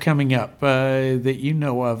guys have coming up that you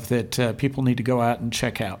know of that people need to go out and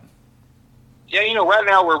check out? Yeah, you know, right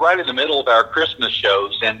now we're right in the middle of our Christmas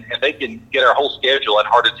shows, and they can get our whole schedule at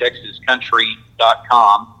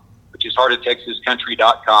heartoftexascountry.com, which is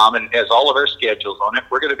heartoftexascountry.com, and it has all of our schedules on it.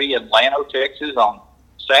 We're going to be in Llano, Texas on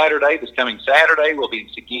Saturday, this coming Saturday. We'll be in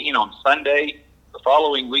Seguin on Sunday. The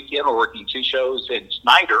following weekend, we're working 2 shows in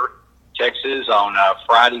Snyder, Texas on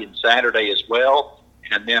Friday and Saturday as well.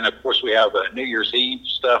 And then, of course, we have New Year's Eve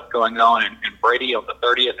stuff going on in Brady on the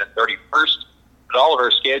 30th and 31st. But all of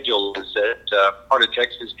our schedule is at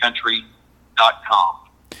heartoftexascountry.com.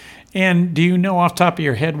 And do you know off the top of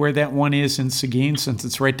your head where that one is in Seguin, since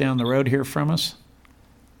it's right down the road here from us?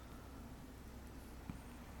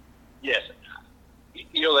 Yes.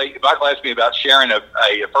 You know, Michael asked me about sharing a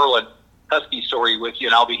Furlan Husky story with you,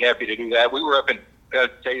 and I'll be happy to do that. We were up in, I'll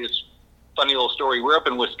tell you this funny little story. We're up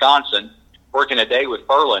in Wisconsin working a day with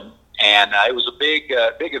Furlan, and it was a big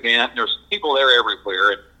event. There's people there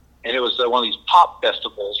everywhere, and it was one of these pop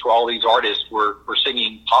festivals where all these artists were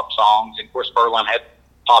singing pop songs. And of course, Berlin had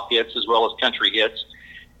pop hits as well as country hits.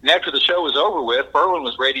 And after the show was over with, Berlin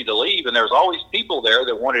was ready to leave, and there was all these people there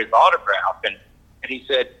that wanted his autograph. And he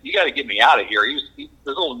said, "You got to get me out of here." He was a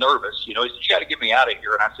little nervous, you know. He said, "You got to get me out of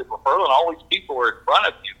here." And I said, "Well, Berlin, all these people are in front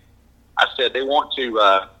of you." I said, "They want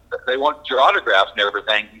your autograph and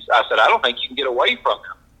everything." I said, "I don't think you can get away from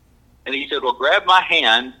them." And he said, "Well, grab my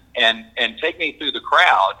hand and take me through the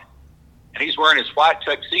crowd." And he's wearing his white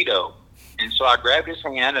tuxedo. And so I grabbed his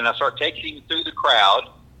hand and I started taking him through the crowd.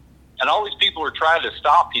 And all these people are trying to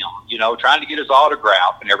stop him, you know, trying to get his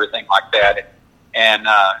autograph and everything like that. And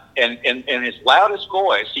in his loudest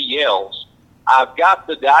voice, he yells, "I've got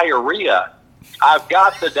the diarrhea. I've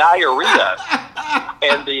got the diarrhea."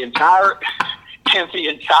 And the entire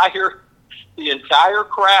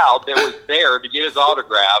crowd that was there to get his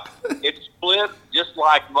autograph, it split just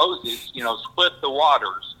like Moses, you know, split the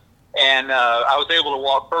waters. And I was able to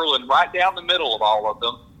walk Berlin right down the middle of all of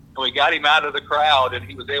them. And we got him out of the crowd, and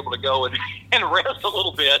he was able to go and rest a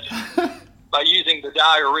little bit by using the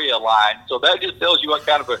diarrhea line. So that just tells you what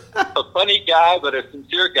kind of a funny guy, but a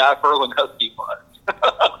sincere guy Berlin Huskey was.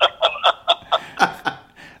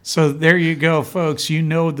 So there you go, folks. You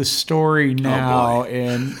know the story now.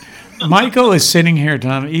 And Michael is sitting here,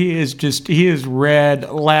 Tom. He is red,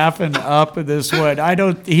 laughing up at this one.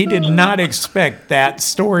 He did not expect that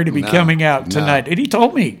story to be coming out tonight. And he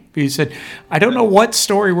told me, he said, "I don't know what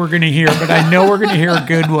story we're going to hear, but I know we're going to hear a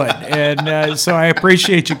good one." And so I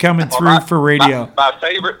appreciate you coming through for radio. My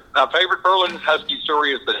favorite Berlin Husky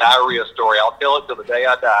story is the diarrhea story. I'll tell it till the day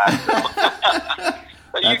I die.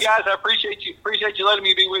 But you guys, I appreciate you letting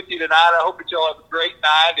me be with you tonight. I hope that y'all have a great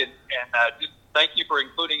night, and just thank you for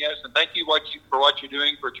including us, and thank you for what you're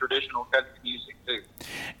doing for traditional country music too.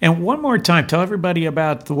 And one more time, tell everybody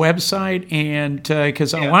about the website, and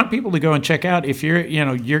because I want people to go and check out. If you're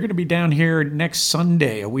going to be down here next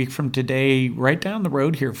Sunday, a week from today, right down the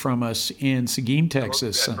road here from us in Seguin,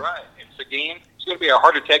 Texas. That's right, in Seguin. It's going to be our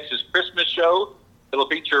Heart of Texas Christmas show. It'll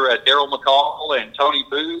feature Daryl McCall and Tony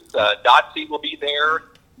Booth. Dotsy will be there.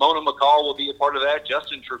 Mona McCall will be a part of that.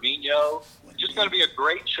 Justin Trevino. Just going to be a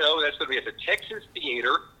great show. That's going to be at the Texas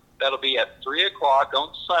Theater. That'll be at 3 o'clock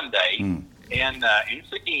on Sunday in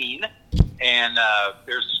Seguin. And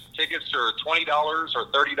there's tickets are $20 or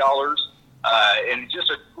 $30. And just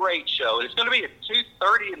a great show. It's going to be at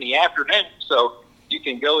 2:30 in the afternoon. So you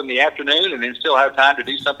can go in the afternoon and then still have time to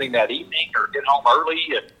do something that evening or get home early.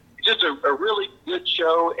 It's just a really good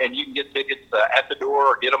show. And you can get tickets at the door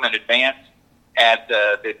or get them in advance at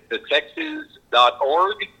the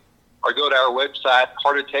Texas.org. Or go to our website,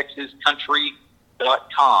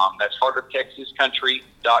 heartoftexascountry.com. That's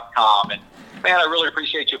heartoftexascountry.com. And, man, I really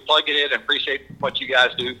appreciate you plugging it and appreciate what you guys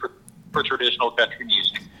do for traditional country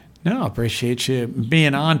music. No, appreciate you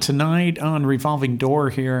being on tonight on Revolving Door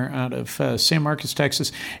here out of San Marcos,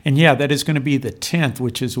 Texas. And, yeah, that is going to be the 10th,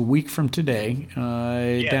 which is a week from today,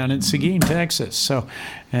 down in Seguin, Texas. So,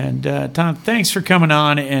 and, Tom, thanks for coming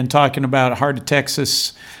on and talking about Heart of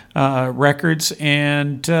Texas records,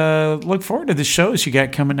 and look forward to the shows you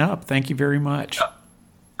got coming up. Thank you very much.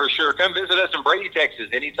 For sure. Come visit us in Brady, Texas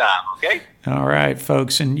anytime, okay? All right,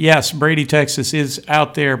 folks. And yes, Brady, Texas is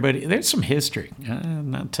out there, but there's some history.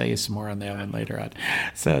 I'll tell you some more on that one later on.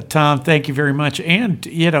 So, Tom, thank you very much. And,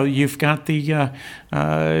 you've got the,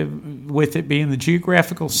 with it being the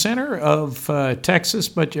geographical center of Texas,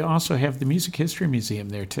 but you also have the Music History Museum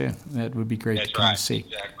there, too. That would be great to come see.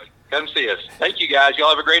 Exactly. Come see us. Thank you, guys. Y'all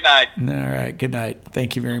have a great night. All right. Good night.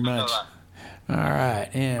 Thank you very much. Bye-bye. All right,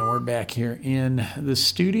 and we're back here in the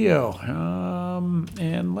studio,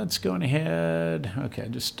 and let's go ahead. Okay,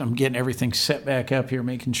 I'm getting everything set back up here,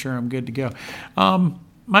 making sure I'm good to go.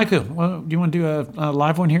 Michael, do you want to do a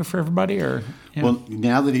live one here for everybody, or? Yeah. Well,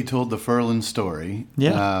 now that he told the Furlan story,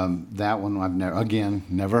 that one I've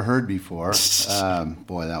never heard before.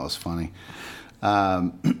 Boy, that was funny.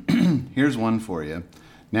 Here's one for you.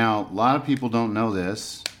 Now, a lot of people don't know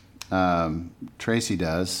this. Tracy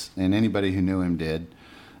does, and anybody who knew him did.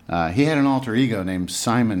 He had an alter ego named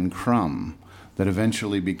Simon Crumb that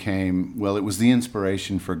eventually became, it was the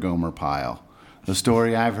inspiration for Gomer Pyle. The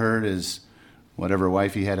story I've heard is whatever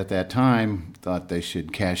wife he had at that time thought they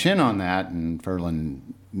should cash in on that, and Furlan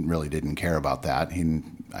really didn't care about that.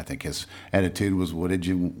 I think his attitude was, what did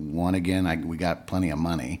you want again? We got plenty of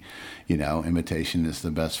money. Imitation is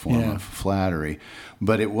the best form of flattery.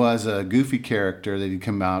 But it was a goofy character that he'd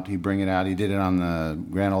come out, he'd bring it out. He did it on the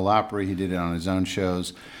Grand Ole Opry. He did it on his own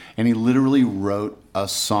shows. And he literally wrote a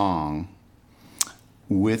song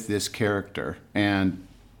with this character. And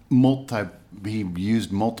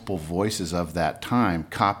used multiple voices of that time,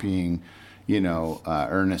 copying,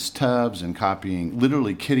 Ernest Tubbs and copying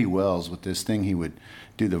literally Kitty Wells with this thing. He would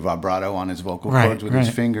do the vibrato on his vocal cords with his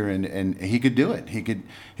finger, and he could do it.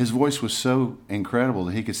 His voice was so incredible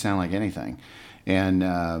that he could sound like anything.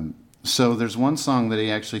 And so there's one song that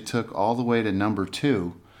he actually took all the way to number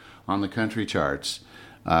 2 on the country charts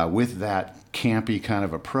with that campy kind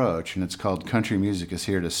of approach, and it's called Country Music Is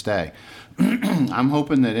Here to Stay. I'm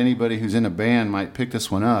hoping that anybody who's in a band might pick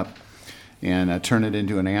this one up and turn it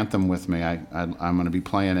into an anthem with me. I'm going to be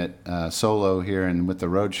playing it solo here and with the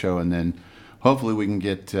Road Show, and then hopefully we can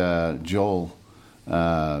get Joel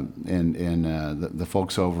and the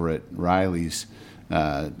folks over at Riley's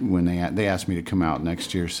when they asked me to come out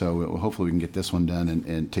next year. So hopefully we can get this one done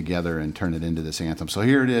and together and turn it into this anthem. So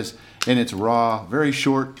here it is, and it's raw, very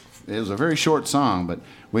short. It was a very short song, but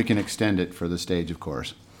we can extend it for the stage, of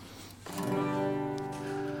course. A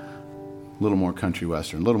little more country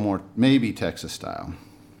western, a little more maybe Texas style.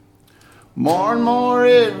 More and more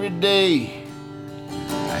every day,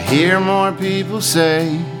 I hear more people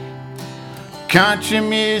say, country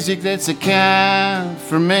music, that's the kind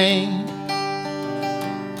for me.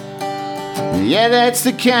 Yeah, that's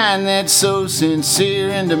the kind that's so sincere,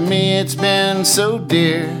 and to me it's been so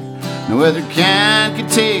dear. No other kind could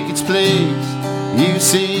take its place, you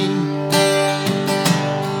see.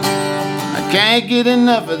 I can't get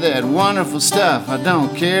enough of that wonderful stuff, I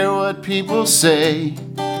don't care what people say.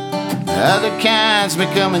 Other kinds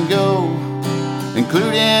may come and go,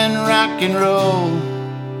 including rock and roll.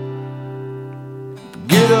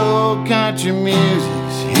 Good old country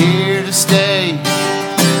music's here to stay.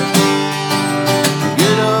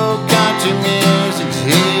 Good old country music's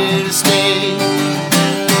here to stay.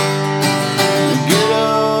 Good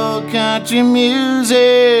old country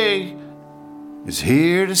music is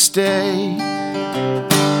here to stay.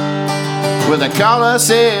 Well, they call us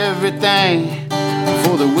everything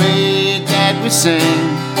for the way that we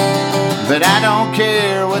sing, but I don't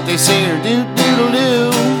care what they say or do.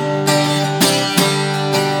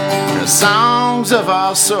 There's songs of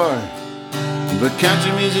all sorts, but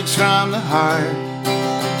country music's from the heart.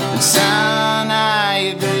 And son,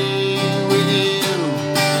 I agree with you.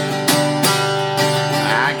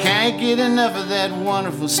 I can't get enough of that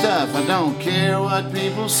wonderful stuff, I don't care what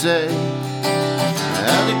people say.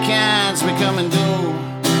 Other kinds may come and go,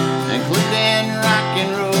 including rock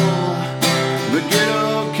and roll, but good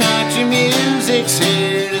old country music's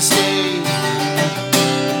here to stay.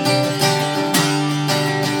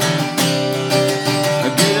 A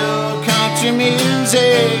good old country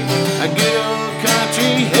music, a good old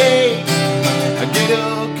country, hey, a good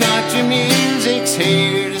old country music's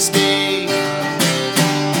here to stay.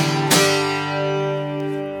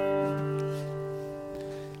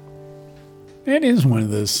 It is one of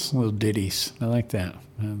those little ditties. I like that.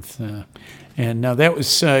 And now that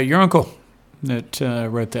was your uncle that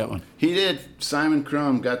wrote that one. He did. Simon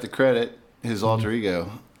Crumb got the credit, his alter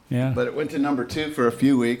ego. Yeah. But it went to number 2 for a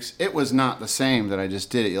few weeks. It was not the same that I just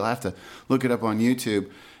did it. You'll have to look it up on YouTube.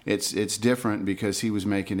 It's different because he was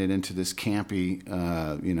making it into this campy,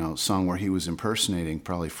 song where he was impersonating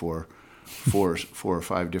probably four or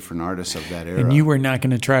five different artists of that era. And you were not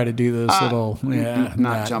going to try to do those little... Yeah,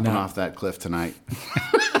 not jumping off that cliff tonight.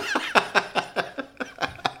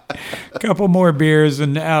 Couple more beers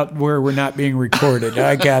and out where we're not being recorded.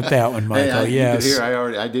 I got that one, Michael. Yes. You could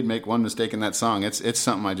hear, I did make one mistake in that song. It's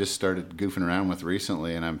something I just started goofing around with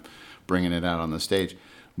recently, and I'm bringing it out on the stage.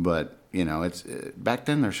 But it's back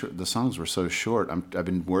then the songs were so short. I've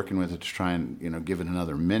been working with it to try and give it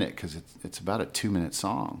another minute because it's about a 2-minute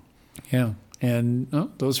song. Yeah. And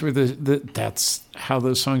those were that's how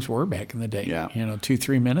those songs were back in the day. Yeah.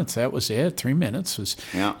 2-3 minutes. That was it. 3 minutes was.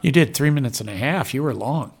 Yeah. You did 3 minutes and a half. You were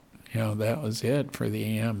long. That was it for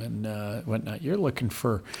the AM and whatnot. You're looking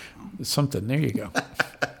for something. There you go.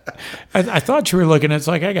 I thought you were looking. It's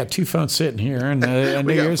like I got 2 phones sitting here, and I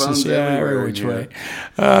know yours is every which way.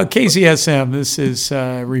 KZSM. This is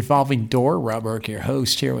Revolving Door. Rob Roark, your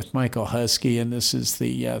host, here with Michael Huskey, and this is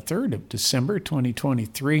the 3rd of December,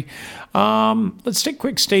 2023. Let's take a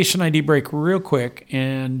quick station ID break, real quick,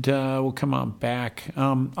 and we'll come on back.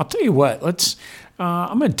 I'll tell you what.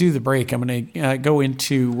 I'm going to do the break. I'm going to go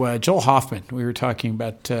into Joel Hoffman. We were talking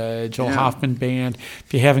about Joel Hoffman Band.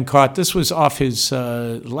 If you haven't caught, this was off his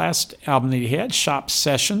last album that he had, Shop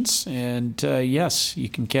Sessions. And yes, you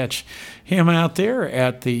can catch him out there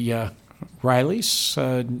at the Riley's.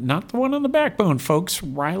 Not the one on the Backbone, folks.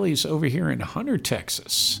 Riley's over here in Hunter,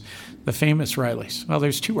 Texas. The famous Riley's. Well,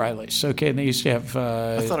 there's 2 Riley's. Okay, and they used to have...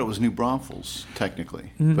 I thought it was New Braunfels,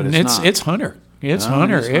 technically. But it's not. It's Hunter. It's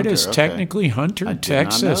Hunter. It is technically Hunter,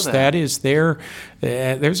 Texas. That is there.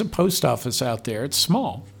 There's a post office out there. It's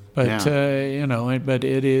small, but but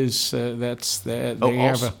it is. That's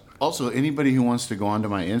that. Also, anybody who wants to go onto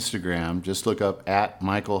my Instagram, just look up at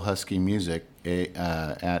Michael Huskey Music,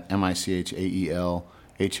 at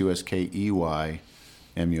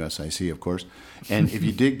MichaelHuskey, of course. And if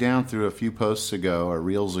you dig down through a few posts ago or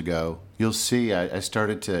reels ago, you'll see I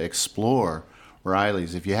started to explore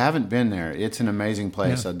Riley's. If you haven't been there, it's an amazing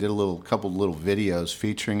place. I did a couple little videos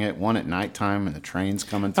featuring it. One at nighttime, and the train's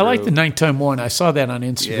coming through. I like the nighttime one. I saw that on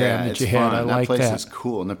Instagram that you had. I like that. That place is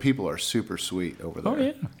cool, and the people are super sweet over there. Oh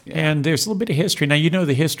yeah. And there's a little bit of history. Now you know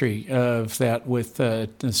the history of that with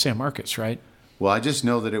San Marcos, right? Well, I just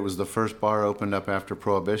know that it was the first bar opened up after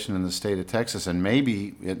Prohibition in the state of Texas, and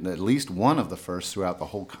maybe at least one of the first throughout the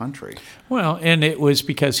whole country. Well, and it was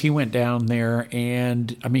because he went down there,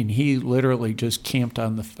 and I mean, he literally just camped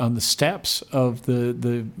on the steps of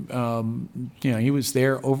the he was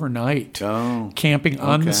there overnight, camping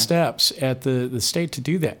on the steps at the state to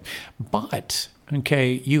do that. But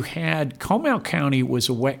you had Comal County was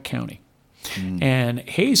a wet county. And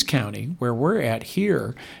Hays County, where we're at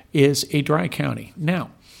here, is a dry county. Now,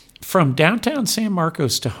 from downtown San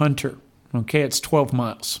Marcos to Hunter, it's 12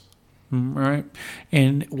 miles, right?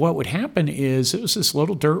 And what would happen is it was this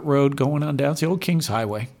little dirt road going on down the old Kings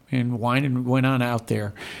Highway, and went on out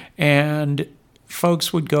there. And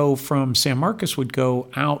folks would go from San Marcos would go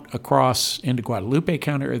out across into Guadalupe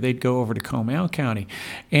County, or they'd go over to Comal County.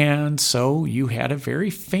 And so you had a very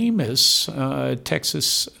famous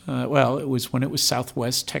Texas, it was when it was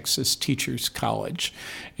Southwest Texas Teachers College,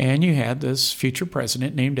 and you had this future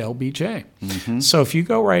president named LBJ. Mm-hmm. So if you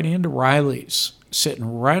go right into Riley's,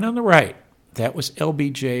 sitting right on the right, that was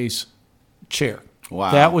LBJ's chair.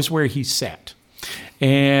 Wow. That was where he sat.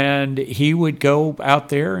 And he would go out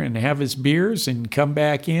there and have his beers and come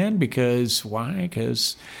back in because why?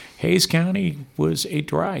 Because Hays County was a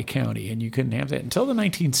dry county, and you couldn't have that until the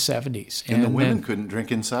 1970s. And the women couldn't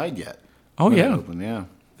drink inside yet. Oh, yeah. Opened, yeah.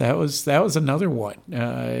 That was another one.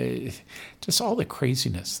 Just all the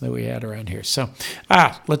craziness that we had around here. So,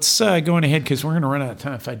 let's go on ahead because we're going to run out of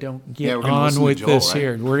time if I don't get on with this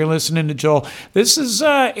here. We're going to listen to Joel. This is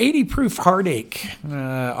 80 Proof Heartache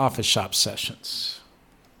Office Shop Sessions.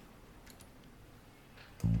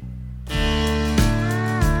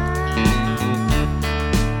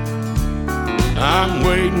 I'm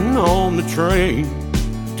waiting on the train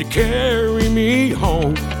to carry me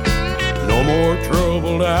home. No more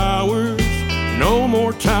troubled hours, no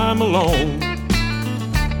more time alone.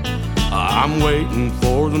 I'm waiting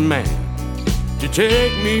for the man to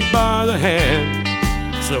take me by the hand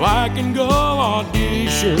so I can go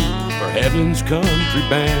audition for Heaven's Country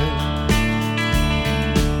Band.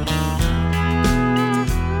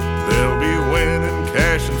 They'll be winning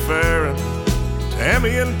Cash and Farron,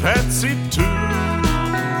 Tammy and Patsy too.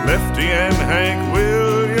 Lefty and Hank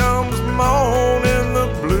Williams moaning the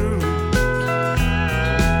blues.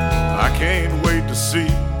 I can't wait to see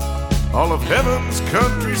all of Heaven's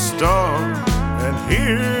country stars and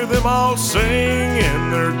hear them all sing in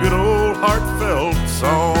their good old heartfelt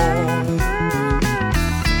song.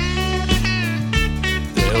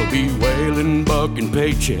 They'll be wailing Buck and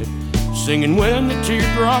Paycheck, singing When the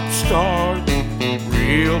Teardrops Start.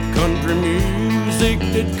 Real country music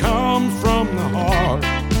that comes from the heart.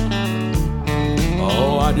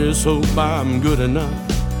 Oh, I just hope I'm good enough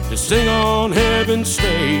to sing on heaven's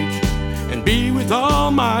stage and be with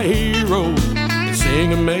all my heroes and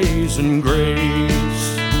sing Amazing Grace.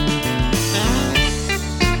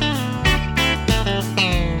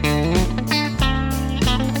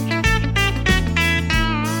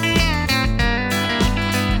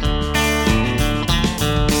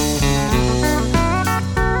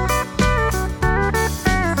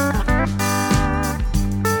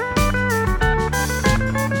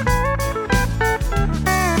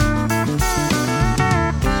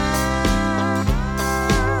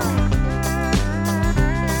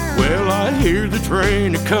 Hear the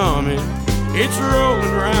train a-comin', it's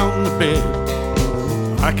rolling round the bend.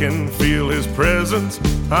 I can feel his presence,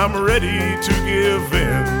 I'm ready to give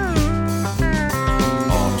in.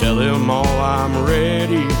 I'll tell him all I'm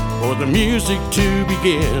ready for the music to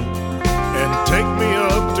begin. And take me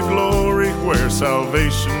up to glory where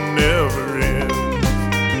salvation never ends.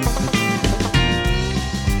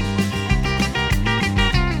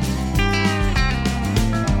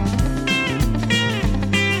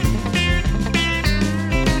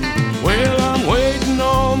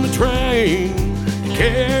 Train to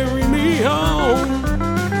carry me home.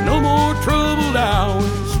 No more troubled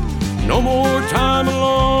hours, no more time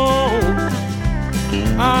alone.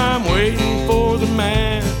 I'm waiting for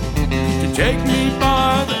take me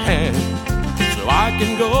by the hand so I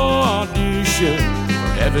can go audition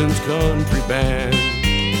for Heaven's Country Band.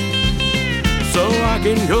 So I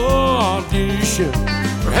can go audition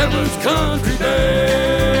for Heaven's Country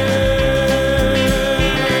Band.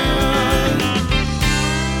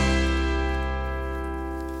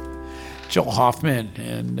 Joel Hoffman,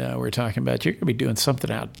 and we're talking about you're going to be doing something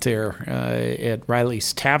out there at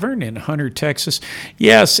Riley's Tavern in Hunter, Texas.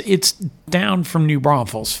 Yes, it's down from New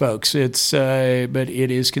Braunfels, folks. It's but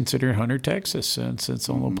it is considered Hunter, Texas, since it's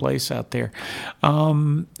a little place out there.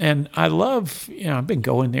 And I love, I've been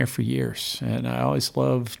going there for years, and I always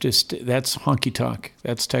love that's honky tonk.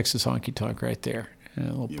 That's Texas honky tonk right there, a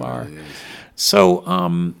little bar. Really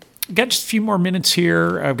so. Got just a few more minutes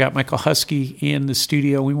here. I've got Michael Huskey in the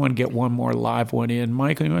studio. We want to get one more live one in.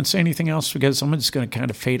 Michael, you want to say anything else? Because I'm just going to kind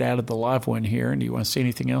of fade out of the live one here. And do you want to say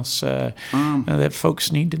anything else that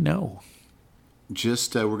folks need to know?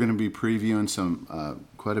 Just we're going to be previewing some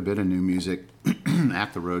quite a bit of new music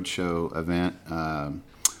at the Road Show event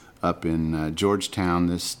up in Georgetown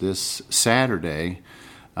this Saturday.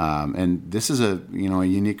 And this is a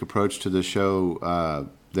unique approach to the show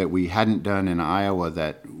that we hadn't done in Iowa,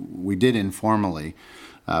 that we did informally,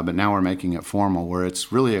 but now we're making it formal, where it's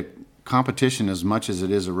really a competition as much as it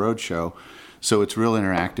is a road show. So it's real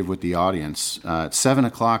interactive with the audience. At 7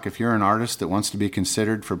 o'clock, if you're an artist that wants to be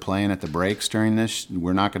considered for playing at the breaks during this,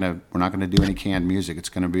 we're not gonna do any canned music. It's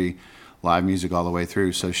gonna be live music all the way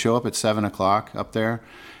through. So show up at 7 o'clock up there,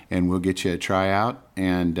 and we'll get you a tryout.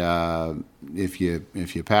 And if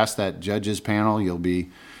you pass that judges panel, you'll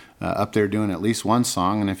be up there doing at least one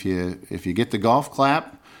song. And if you get the golf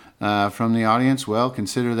clap from the audience, well,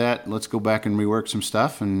 consider that. Let's go back and rework some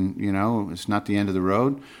stuff. And it's not the end of the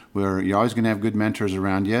road. You're always going to have good mentors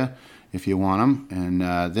around you if you want them. And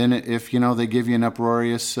then if they give you an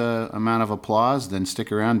uproarious amount of applause, then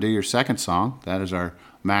stick around, do your second song. That is our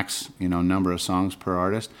max number of songs per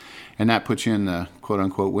artist, and that puts you in the quote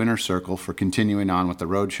unquote winner circle for continuing on with the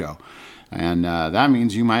road show. And that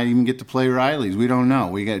means you might even get to play Riley's. We don't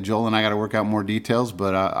know. Joel and I got to work out more details,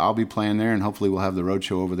 but I'll be playing there, and hopefully we'll have the road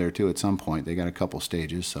show over there too at some point. They got a couple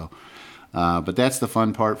stages, so. But that's the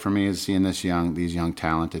fun part for me, is seeing these young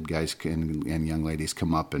talented guys and young ladies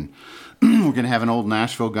come up. And we're going to have an old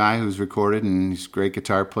Nashville guy who's recorded, and he's a great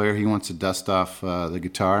guitar player. He wants to dust off the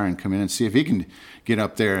guitar and come in and see if he can get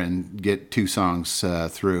up there and get 2 songs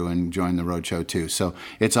through and join the road show too. So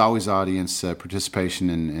it's always audience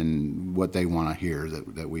participation in what they want to hear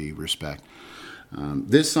that we respect.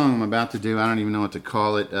 This song I'm about to do, I don't even know what to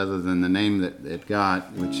call it other than the name that it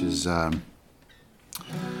got, which is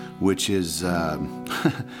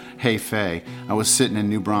Hey Faye. I was sitting in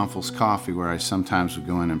New Braunfels Coffee, where I sometimes would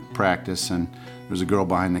go in and practice, and there was a girl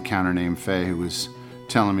behind the counter named Faye who was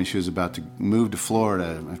telling me she was about to move to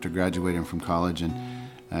Florida after graduating from college. And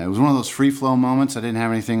it was one of those free-flow moments. I didn't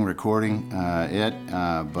have anything recording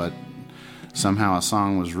but somehow a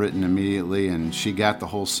song was written immediately, and she got the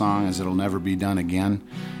whole song as It'll Never Be Done Again.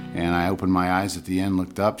 And I opened my eyes at the end,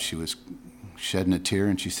 looked up, she was shedding a tear,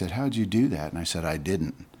 and she said, "How'd you do that?" And I said, "I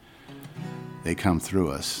didn't. They come through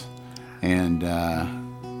us." And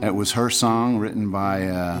it was her song, written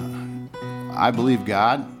by I believe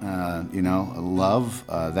God, love,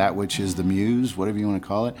 that which is the muse, whatever you want to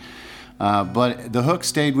call it. But the hook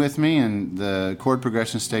stayed with me, and the chord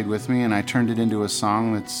progression stayed with me, and I turned it into a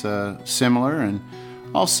song that's similar. And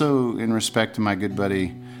also, in respect to my good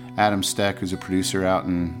buddy Adam Steck, who's a producer out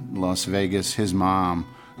in Las Vegas, his mom,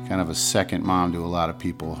 kind of a second mom to a lot of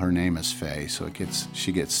people, her name is Faye, so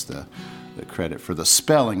she gets the credit for the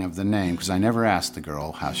spelling of the name, because I never asked the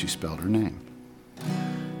girl how she spelled her name.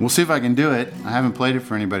 We'll see if I can do it. I haven't played it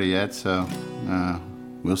for anybody yet, so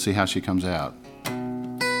we'll see how she comes out.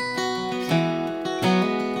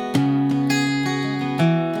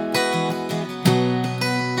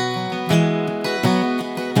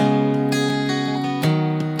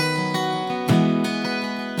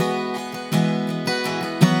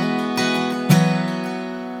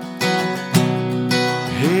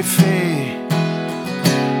 Hey Faye,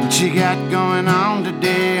 what you got going on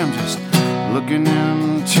today? I'm just looking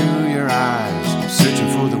into your eyes, I'm searching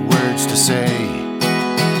for the words to say.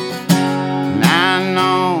 And I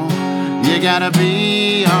know you gotta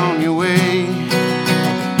be on your way,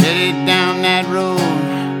 headed down that road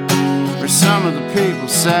where some of the people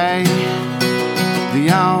say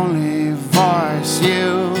the only voice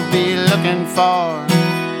you'll be looking for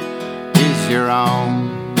is your own.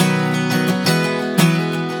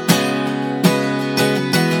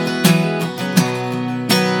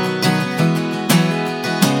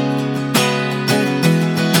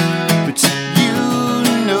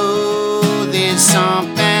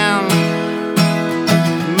 Something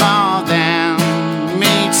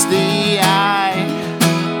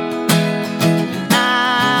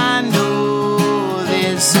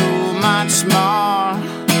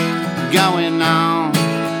going on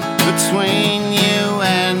between you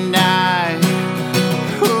and I.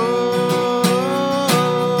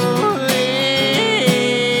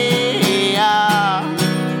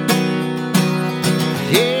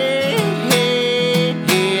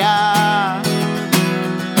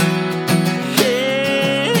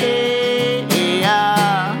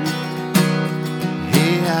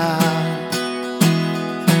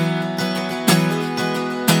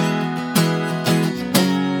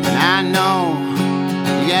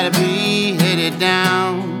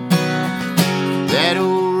 Down that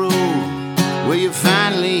old road where you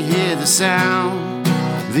finally hear the sound,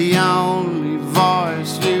 the only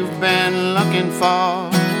voice you've been looking for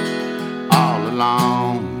all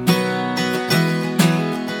along.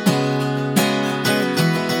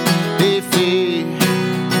 If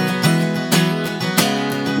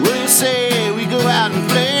will you say we go out and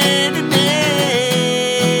play today?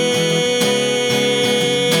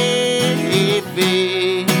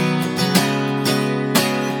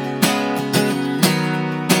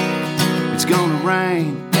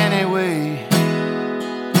 Rain anyway.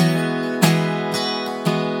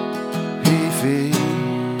 Hey,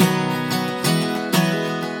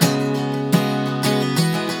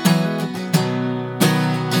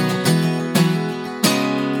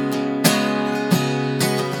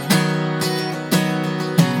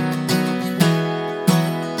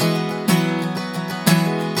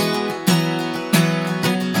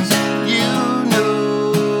 you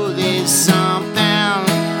know there's something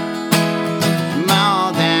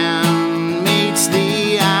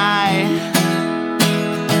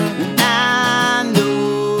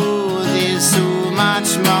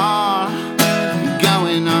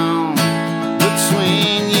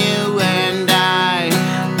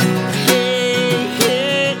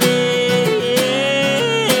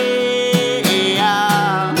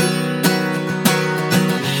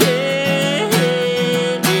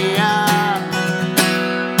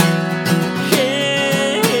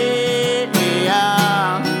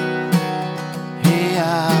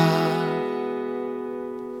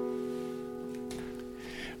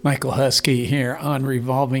Michael Huskey here on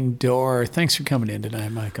Revolving Door. Thanks for coming in tonight,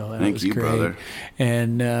 Michael. That was you, great. Brother.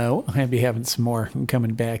 And we'll be having some more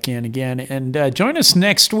coming back in again. And join us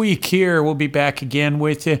next week here. We'll be back again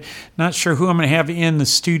with you. Not sure who I'm going to have in the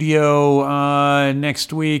studio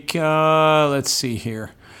next week. Let's see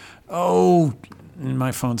here. Oh,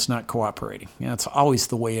 my phone's not cooperating. That's always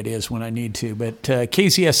the way it is when I need to. But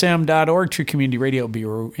KZSM.org, True Community Radio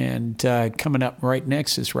Bureau. And coming up right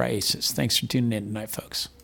next is Rices. Thanks for tuning in tonight, folks.